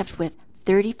 He was left with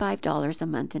 $35 a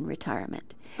month in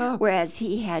retirement, whereas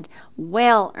he had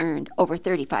well earned over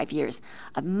 35 years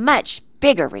a much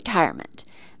bigger retirement,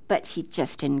 but he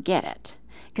just didn't get it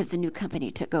because the new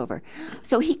company took over.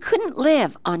 So he couldn't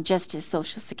live on just his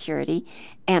Social Security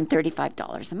and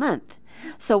 $35 a month.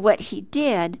 So what he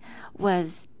did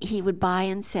was he would buy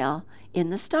and sell in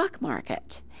the stock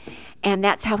market, and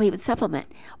that's how he would supplement.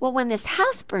 Well, when this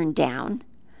house burned down,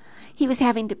 he was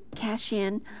having to cash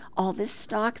in all this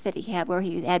stock that he had where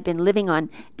he had been living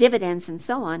on dividends and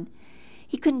so on.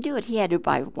 He couldn't do it. He had to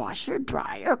buy washer,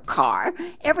 dryer, car,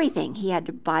 everything he had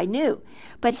to buy new.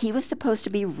 But he was supposed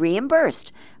to be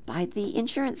reimbursed by the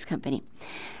insurance company.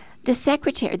 The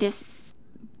secretary, this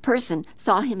person,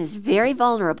 saw him as very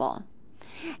vulnerable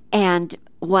and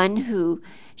one who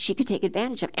she could take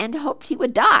advantage of and hoped he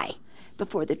would die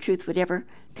before the truth would ever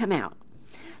come out.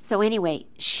 So anyway,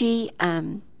 she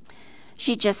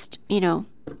just,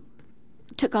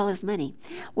 took all his money.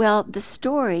 Well, the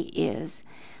story is...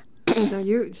 Now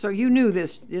you knew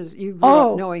this, you grew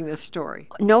up knowing this story.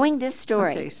 Knowing this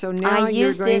story. Okay, so now I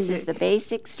use this as the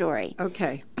basic story.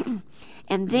 Okay.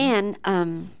 And then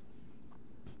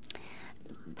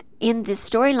in the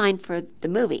storyline for the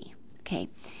movie,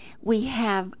 we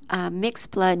have a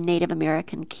mixed blood Native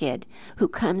American kid who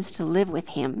comes to live with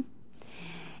him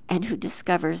and who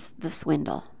discovers the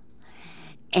swindle.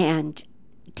 And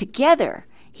together,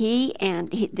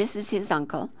 this is his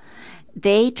uncle,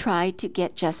 they try to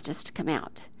get justice to come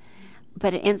out.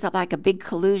 But it ends up like a big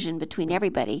collusion between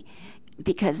everybody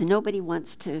because nobody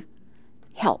wants to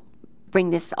help bring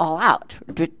this all out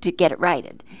to get it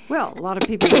righted. Well, a lot of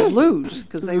people would lose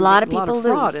because there's a lot of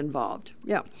fraud involved.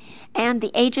 Yeah. And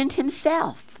the agent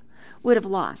himself would have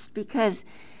lost because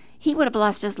he would have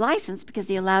lost his license because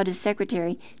he allowed his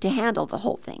secretary to handle the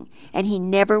whole thing. And he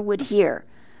never would hear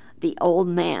the old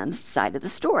man's side of the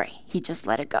story. He just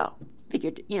let it go.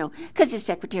 Figured, because his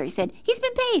secretary said, he's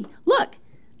been paid. Look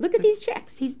at these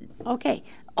checks. He's okay.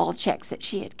 All checks that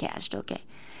she had cashed. Okay.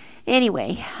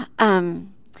 Anyway,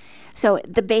 so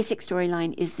the basic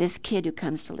storyline is this kid who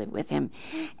comes to live with him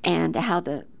and how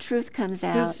the truth comes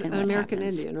out. He's and an American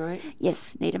happens. Indian, right?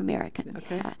 Yes, Native American.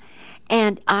 Okay.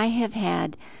 And I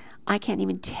can't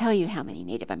even tell you how many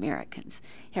Native Americans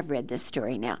have read this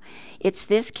story now. It's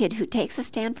this kid who takes a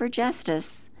stand for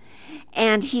justice,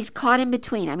 and he's caught in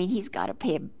between. I mean, he's got to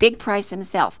pay a big price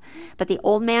himself. But the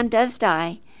old man does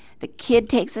die. The kid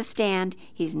takes a stand.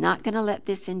 He's not going to let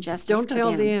this injustice Don't go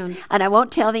tell down. the end. And I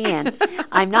won't tell the end.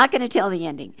 I'm not going to tell the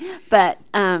ending. But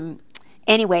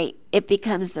anyway, it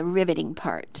becomes the riveting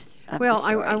part of Well, the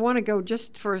story. I want to go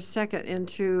just for a second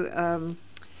into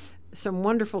some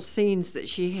wonderful scenes that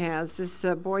she has. This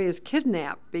boy is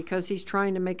kidnapped because he's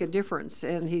trying to make a difference,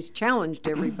 and he's challenged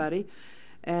everybody.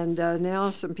 And now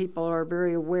some people are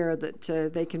very aware that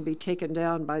they can be taken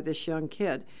down by this young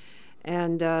kid.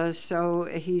 And so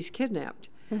he's kidnapped.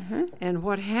 And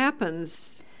what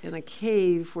happens in a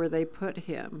cave where they put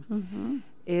him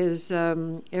is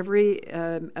every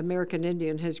American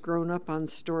Indian has grown up on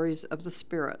stories of the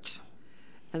spirit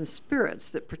and spirits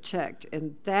that protect.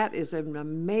 And that is an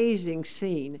amazing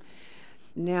scene.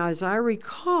 Now, as I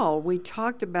recall, we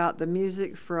talked about the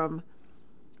music from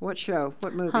what show?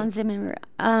 What movie? Hans Zimmer.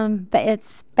 But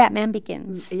it's Batman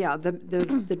Begins. Yeah,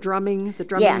 the drumming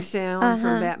Yeah. sound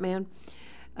from Batman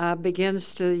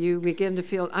you begin to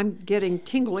feel, I'm getting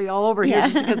tingly all over here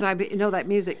just because I know that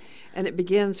music. And it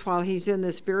begins while he's in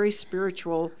this very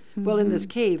spiritual, well, in this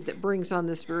cave that brings on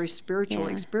this very spiritual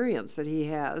experience that he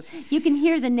has. You can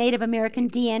hear the Native American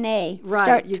DNA Right,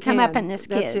 start you to come up can. in this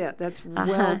kid. That's it. That's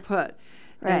well put.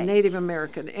 Right. Native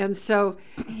American. And so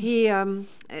he,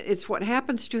 it's what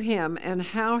happens to him and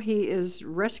how he is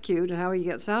rescued and how he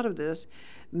gets out of this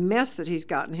mess that he's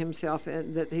gotten himself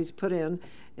in, that he's put in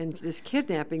this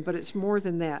kidnapping. But it's more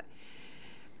than that.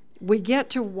 We get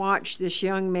to watch this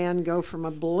young man go from a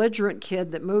belligerent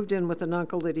kid that moved in with an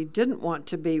uncle that he didn't want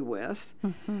to be with.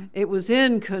 It was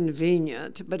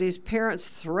inconvenient, but his parents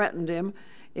threatened him.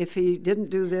 If he didn't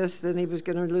do this, then he was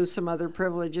going to lose some other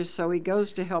privileges. So he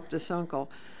goes to help this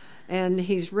uncle. And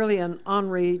he's really an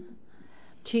ornery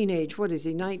teenage. What is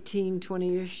he, 19,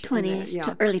 20-ish? 20s,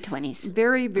 Yeah. early 20s.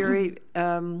 Very, very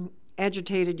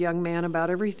agitated young man about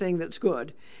everything that's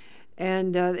good.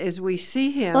 And as we see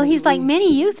him... Well, he's like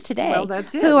many youth today. Well,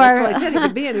 that's it. Who That's are, why I said he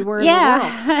could be anywhere in yeah,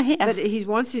 the world. yeah. But he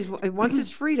wants his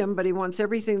freedom, but he wants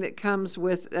everything that comes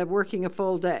with working a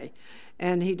full day.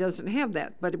 And he doesn't have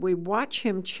that. But we watch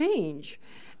him change.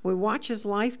 We watch his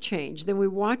life change. Then we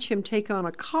watch him take on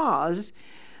a cause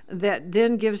that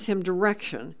then gives him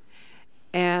direction.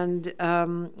 And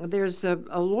there's a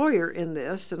lawyer in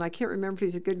this, and I can't remember if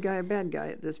he's a good guy or bad guy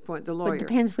at this point, the lawyer. It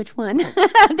depends which one.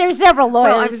 There's several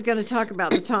lawyers. Well, I was going to talk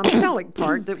about the Tom Selleck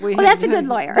part that we. Oh, that's a good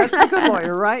lawyer. That's a good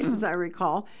lawyer, right? As I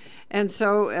recall, and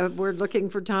so we're looking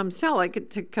for Tom Selleck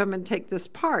to come and take this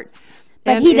part.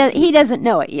 But And he doesn't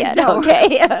know it yet. No. Okay.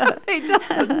 He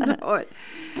doesn't know it.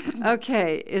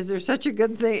 Okay, is there such a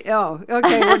good thing? Oh,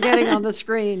 okay, we're getting on the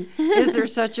screen. Is there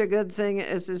such a good thing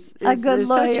as A good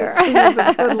lawyer. Such a thing as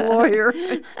a good lawyer?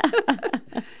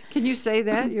 Can you say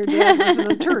that? Your dad was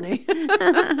an attorney.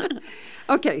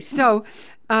 Okay, so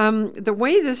the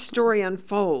way this story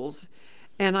unfolds,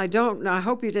 and I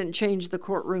hope you didn't change the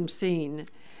courtroom scene,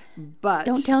 but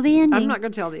Don't tell the ending. I'm not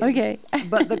going to tell the ending. Okay.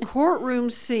 But the courtroom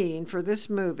scene for this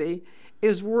movie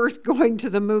is worth going to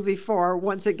the movie for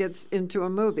once it gets into a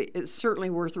movie. It's certainly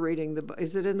worth reading the book.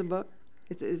 Is it in the book?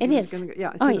 It is. Yeah, it's Oh, in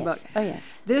the yes. book. Oh, yes.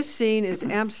 This scene is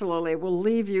absolutely, will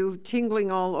leave you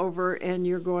tingling all over, and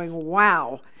you're going,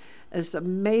 wow, this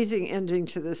amazing ending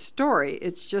to this story.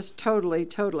 It's just totally,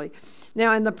 totally.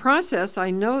 Now, in the process,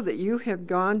 I know that you have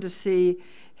gone to see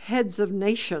Heads of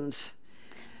Nations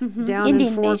down Indian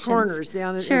in Four nations. Corners,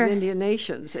 down Sure. in Indian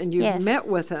Nations, and you've Yes. met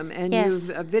with them, and Yes. you've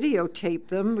videotaped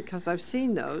them because I've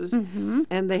seen those,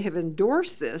 and they have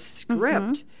endorsed this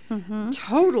script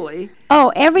totally.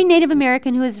 Oh, every Native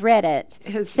American who has read it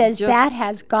Has says just- that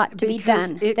has got to be because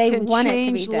done. it They can want it to be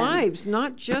change done. lives,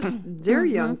 not just their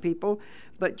young people,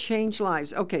 but change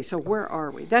lives. Okay, so where are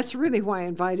we? That's really why I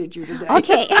invited you today.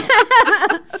 Okay.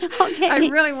 Okay. I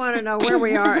really want to know where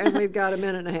we are, and we've got a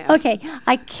minute and a half. Okay,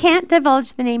 I can't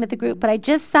divulge the name of the group, but I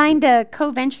just signed a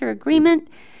co-venture agreement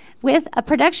with a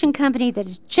production company that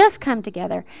has just come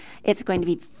together. It's going to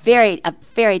be a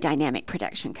very dynamic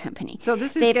production company. So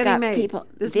this is They've getting got made. people.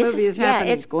 This movie is happening.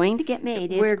 Yeah, it's going to get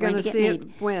made. We're going to get see made. it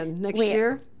when? Next We're-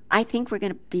 year? I think we're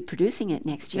going to be producing it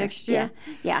next year. Next year?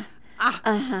 Yeah.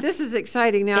 This is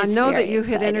exciting. Now, It's I know very that you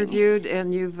had exciting. interviewed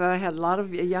and you've had a lot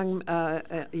of young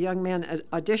men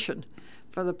audition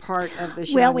for the part of the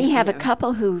Well, we have a young-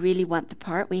 couple who really want the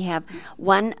part. We have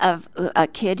one of a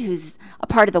kid who's a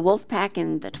part of the Wolf Pack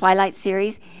in the Twilight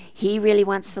series. He really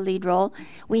wants the lead role.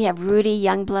 We have Rudy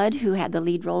Youngblood, who had the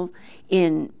lead role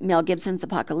in Mel Gibson's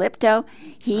Apocalypto.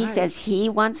 He says he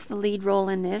wants the lead role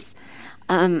in this.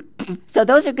 So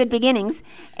those are good beginnings.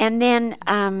 And then...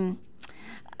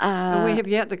 And we have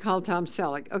yet to call Tom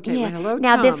Selleck. Okay, well, hello,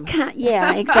 now Tom.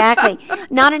 yeah, exactly.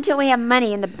 Not until we have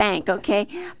money in the bank, okay?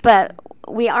 But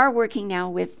we are working now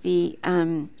with the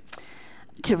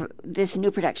to this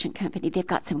new production company. They've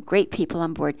got some great people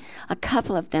on board. A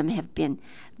couple of them have been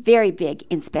very big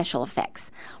in special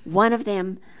effects. One of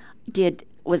them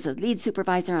was a lead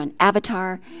supervisor on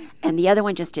Avatar, and the other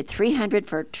one just did 300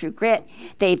 for True Grit.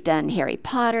 They've done Harry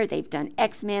Potter, they've done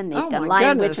X-Men, they've done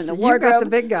Lion Witch and the Wardrobe. You've got the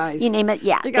big guys. You name it,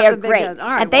 yeah, You got they're the big great. guys. All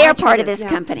right, and they are watch part of this. this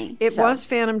Now, company. It was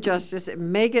Phantom Justice. It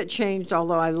may get changed,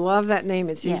 although I love that name.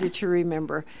 It's easy to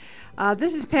remember.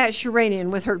 This is Pat Sheranian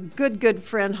with her good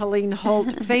friend Helene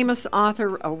Holt, Famous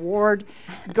Author Award.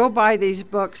 Go buy these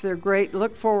books. They're great.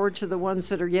 Look forward to the ones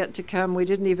that are yet to come. We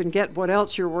didn't even get what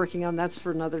else you're working on. That's for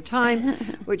another time,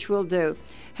 which we'll do.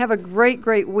 Have a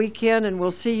great weekend, and we'll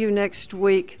see you next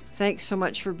week. Thanks so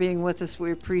much for being with us.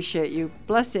 We appreciate you.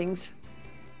 Blessings.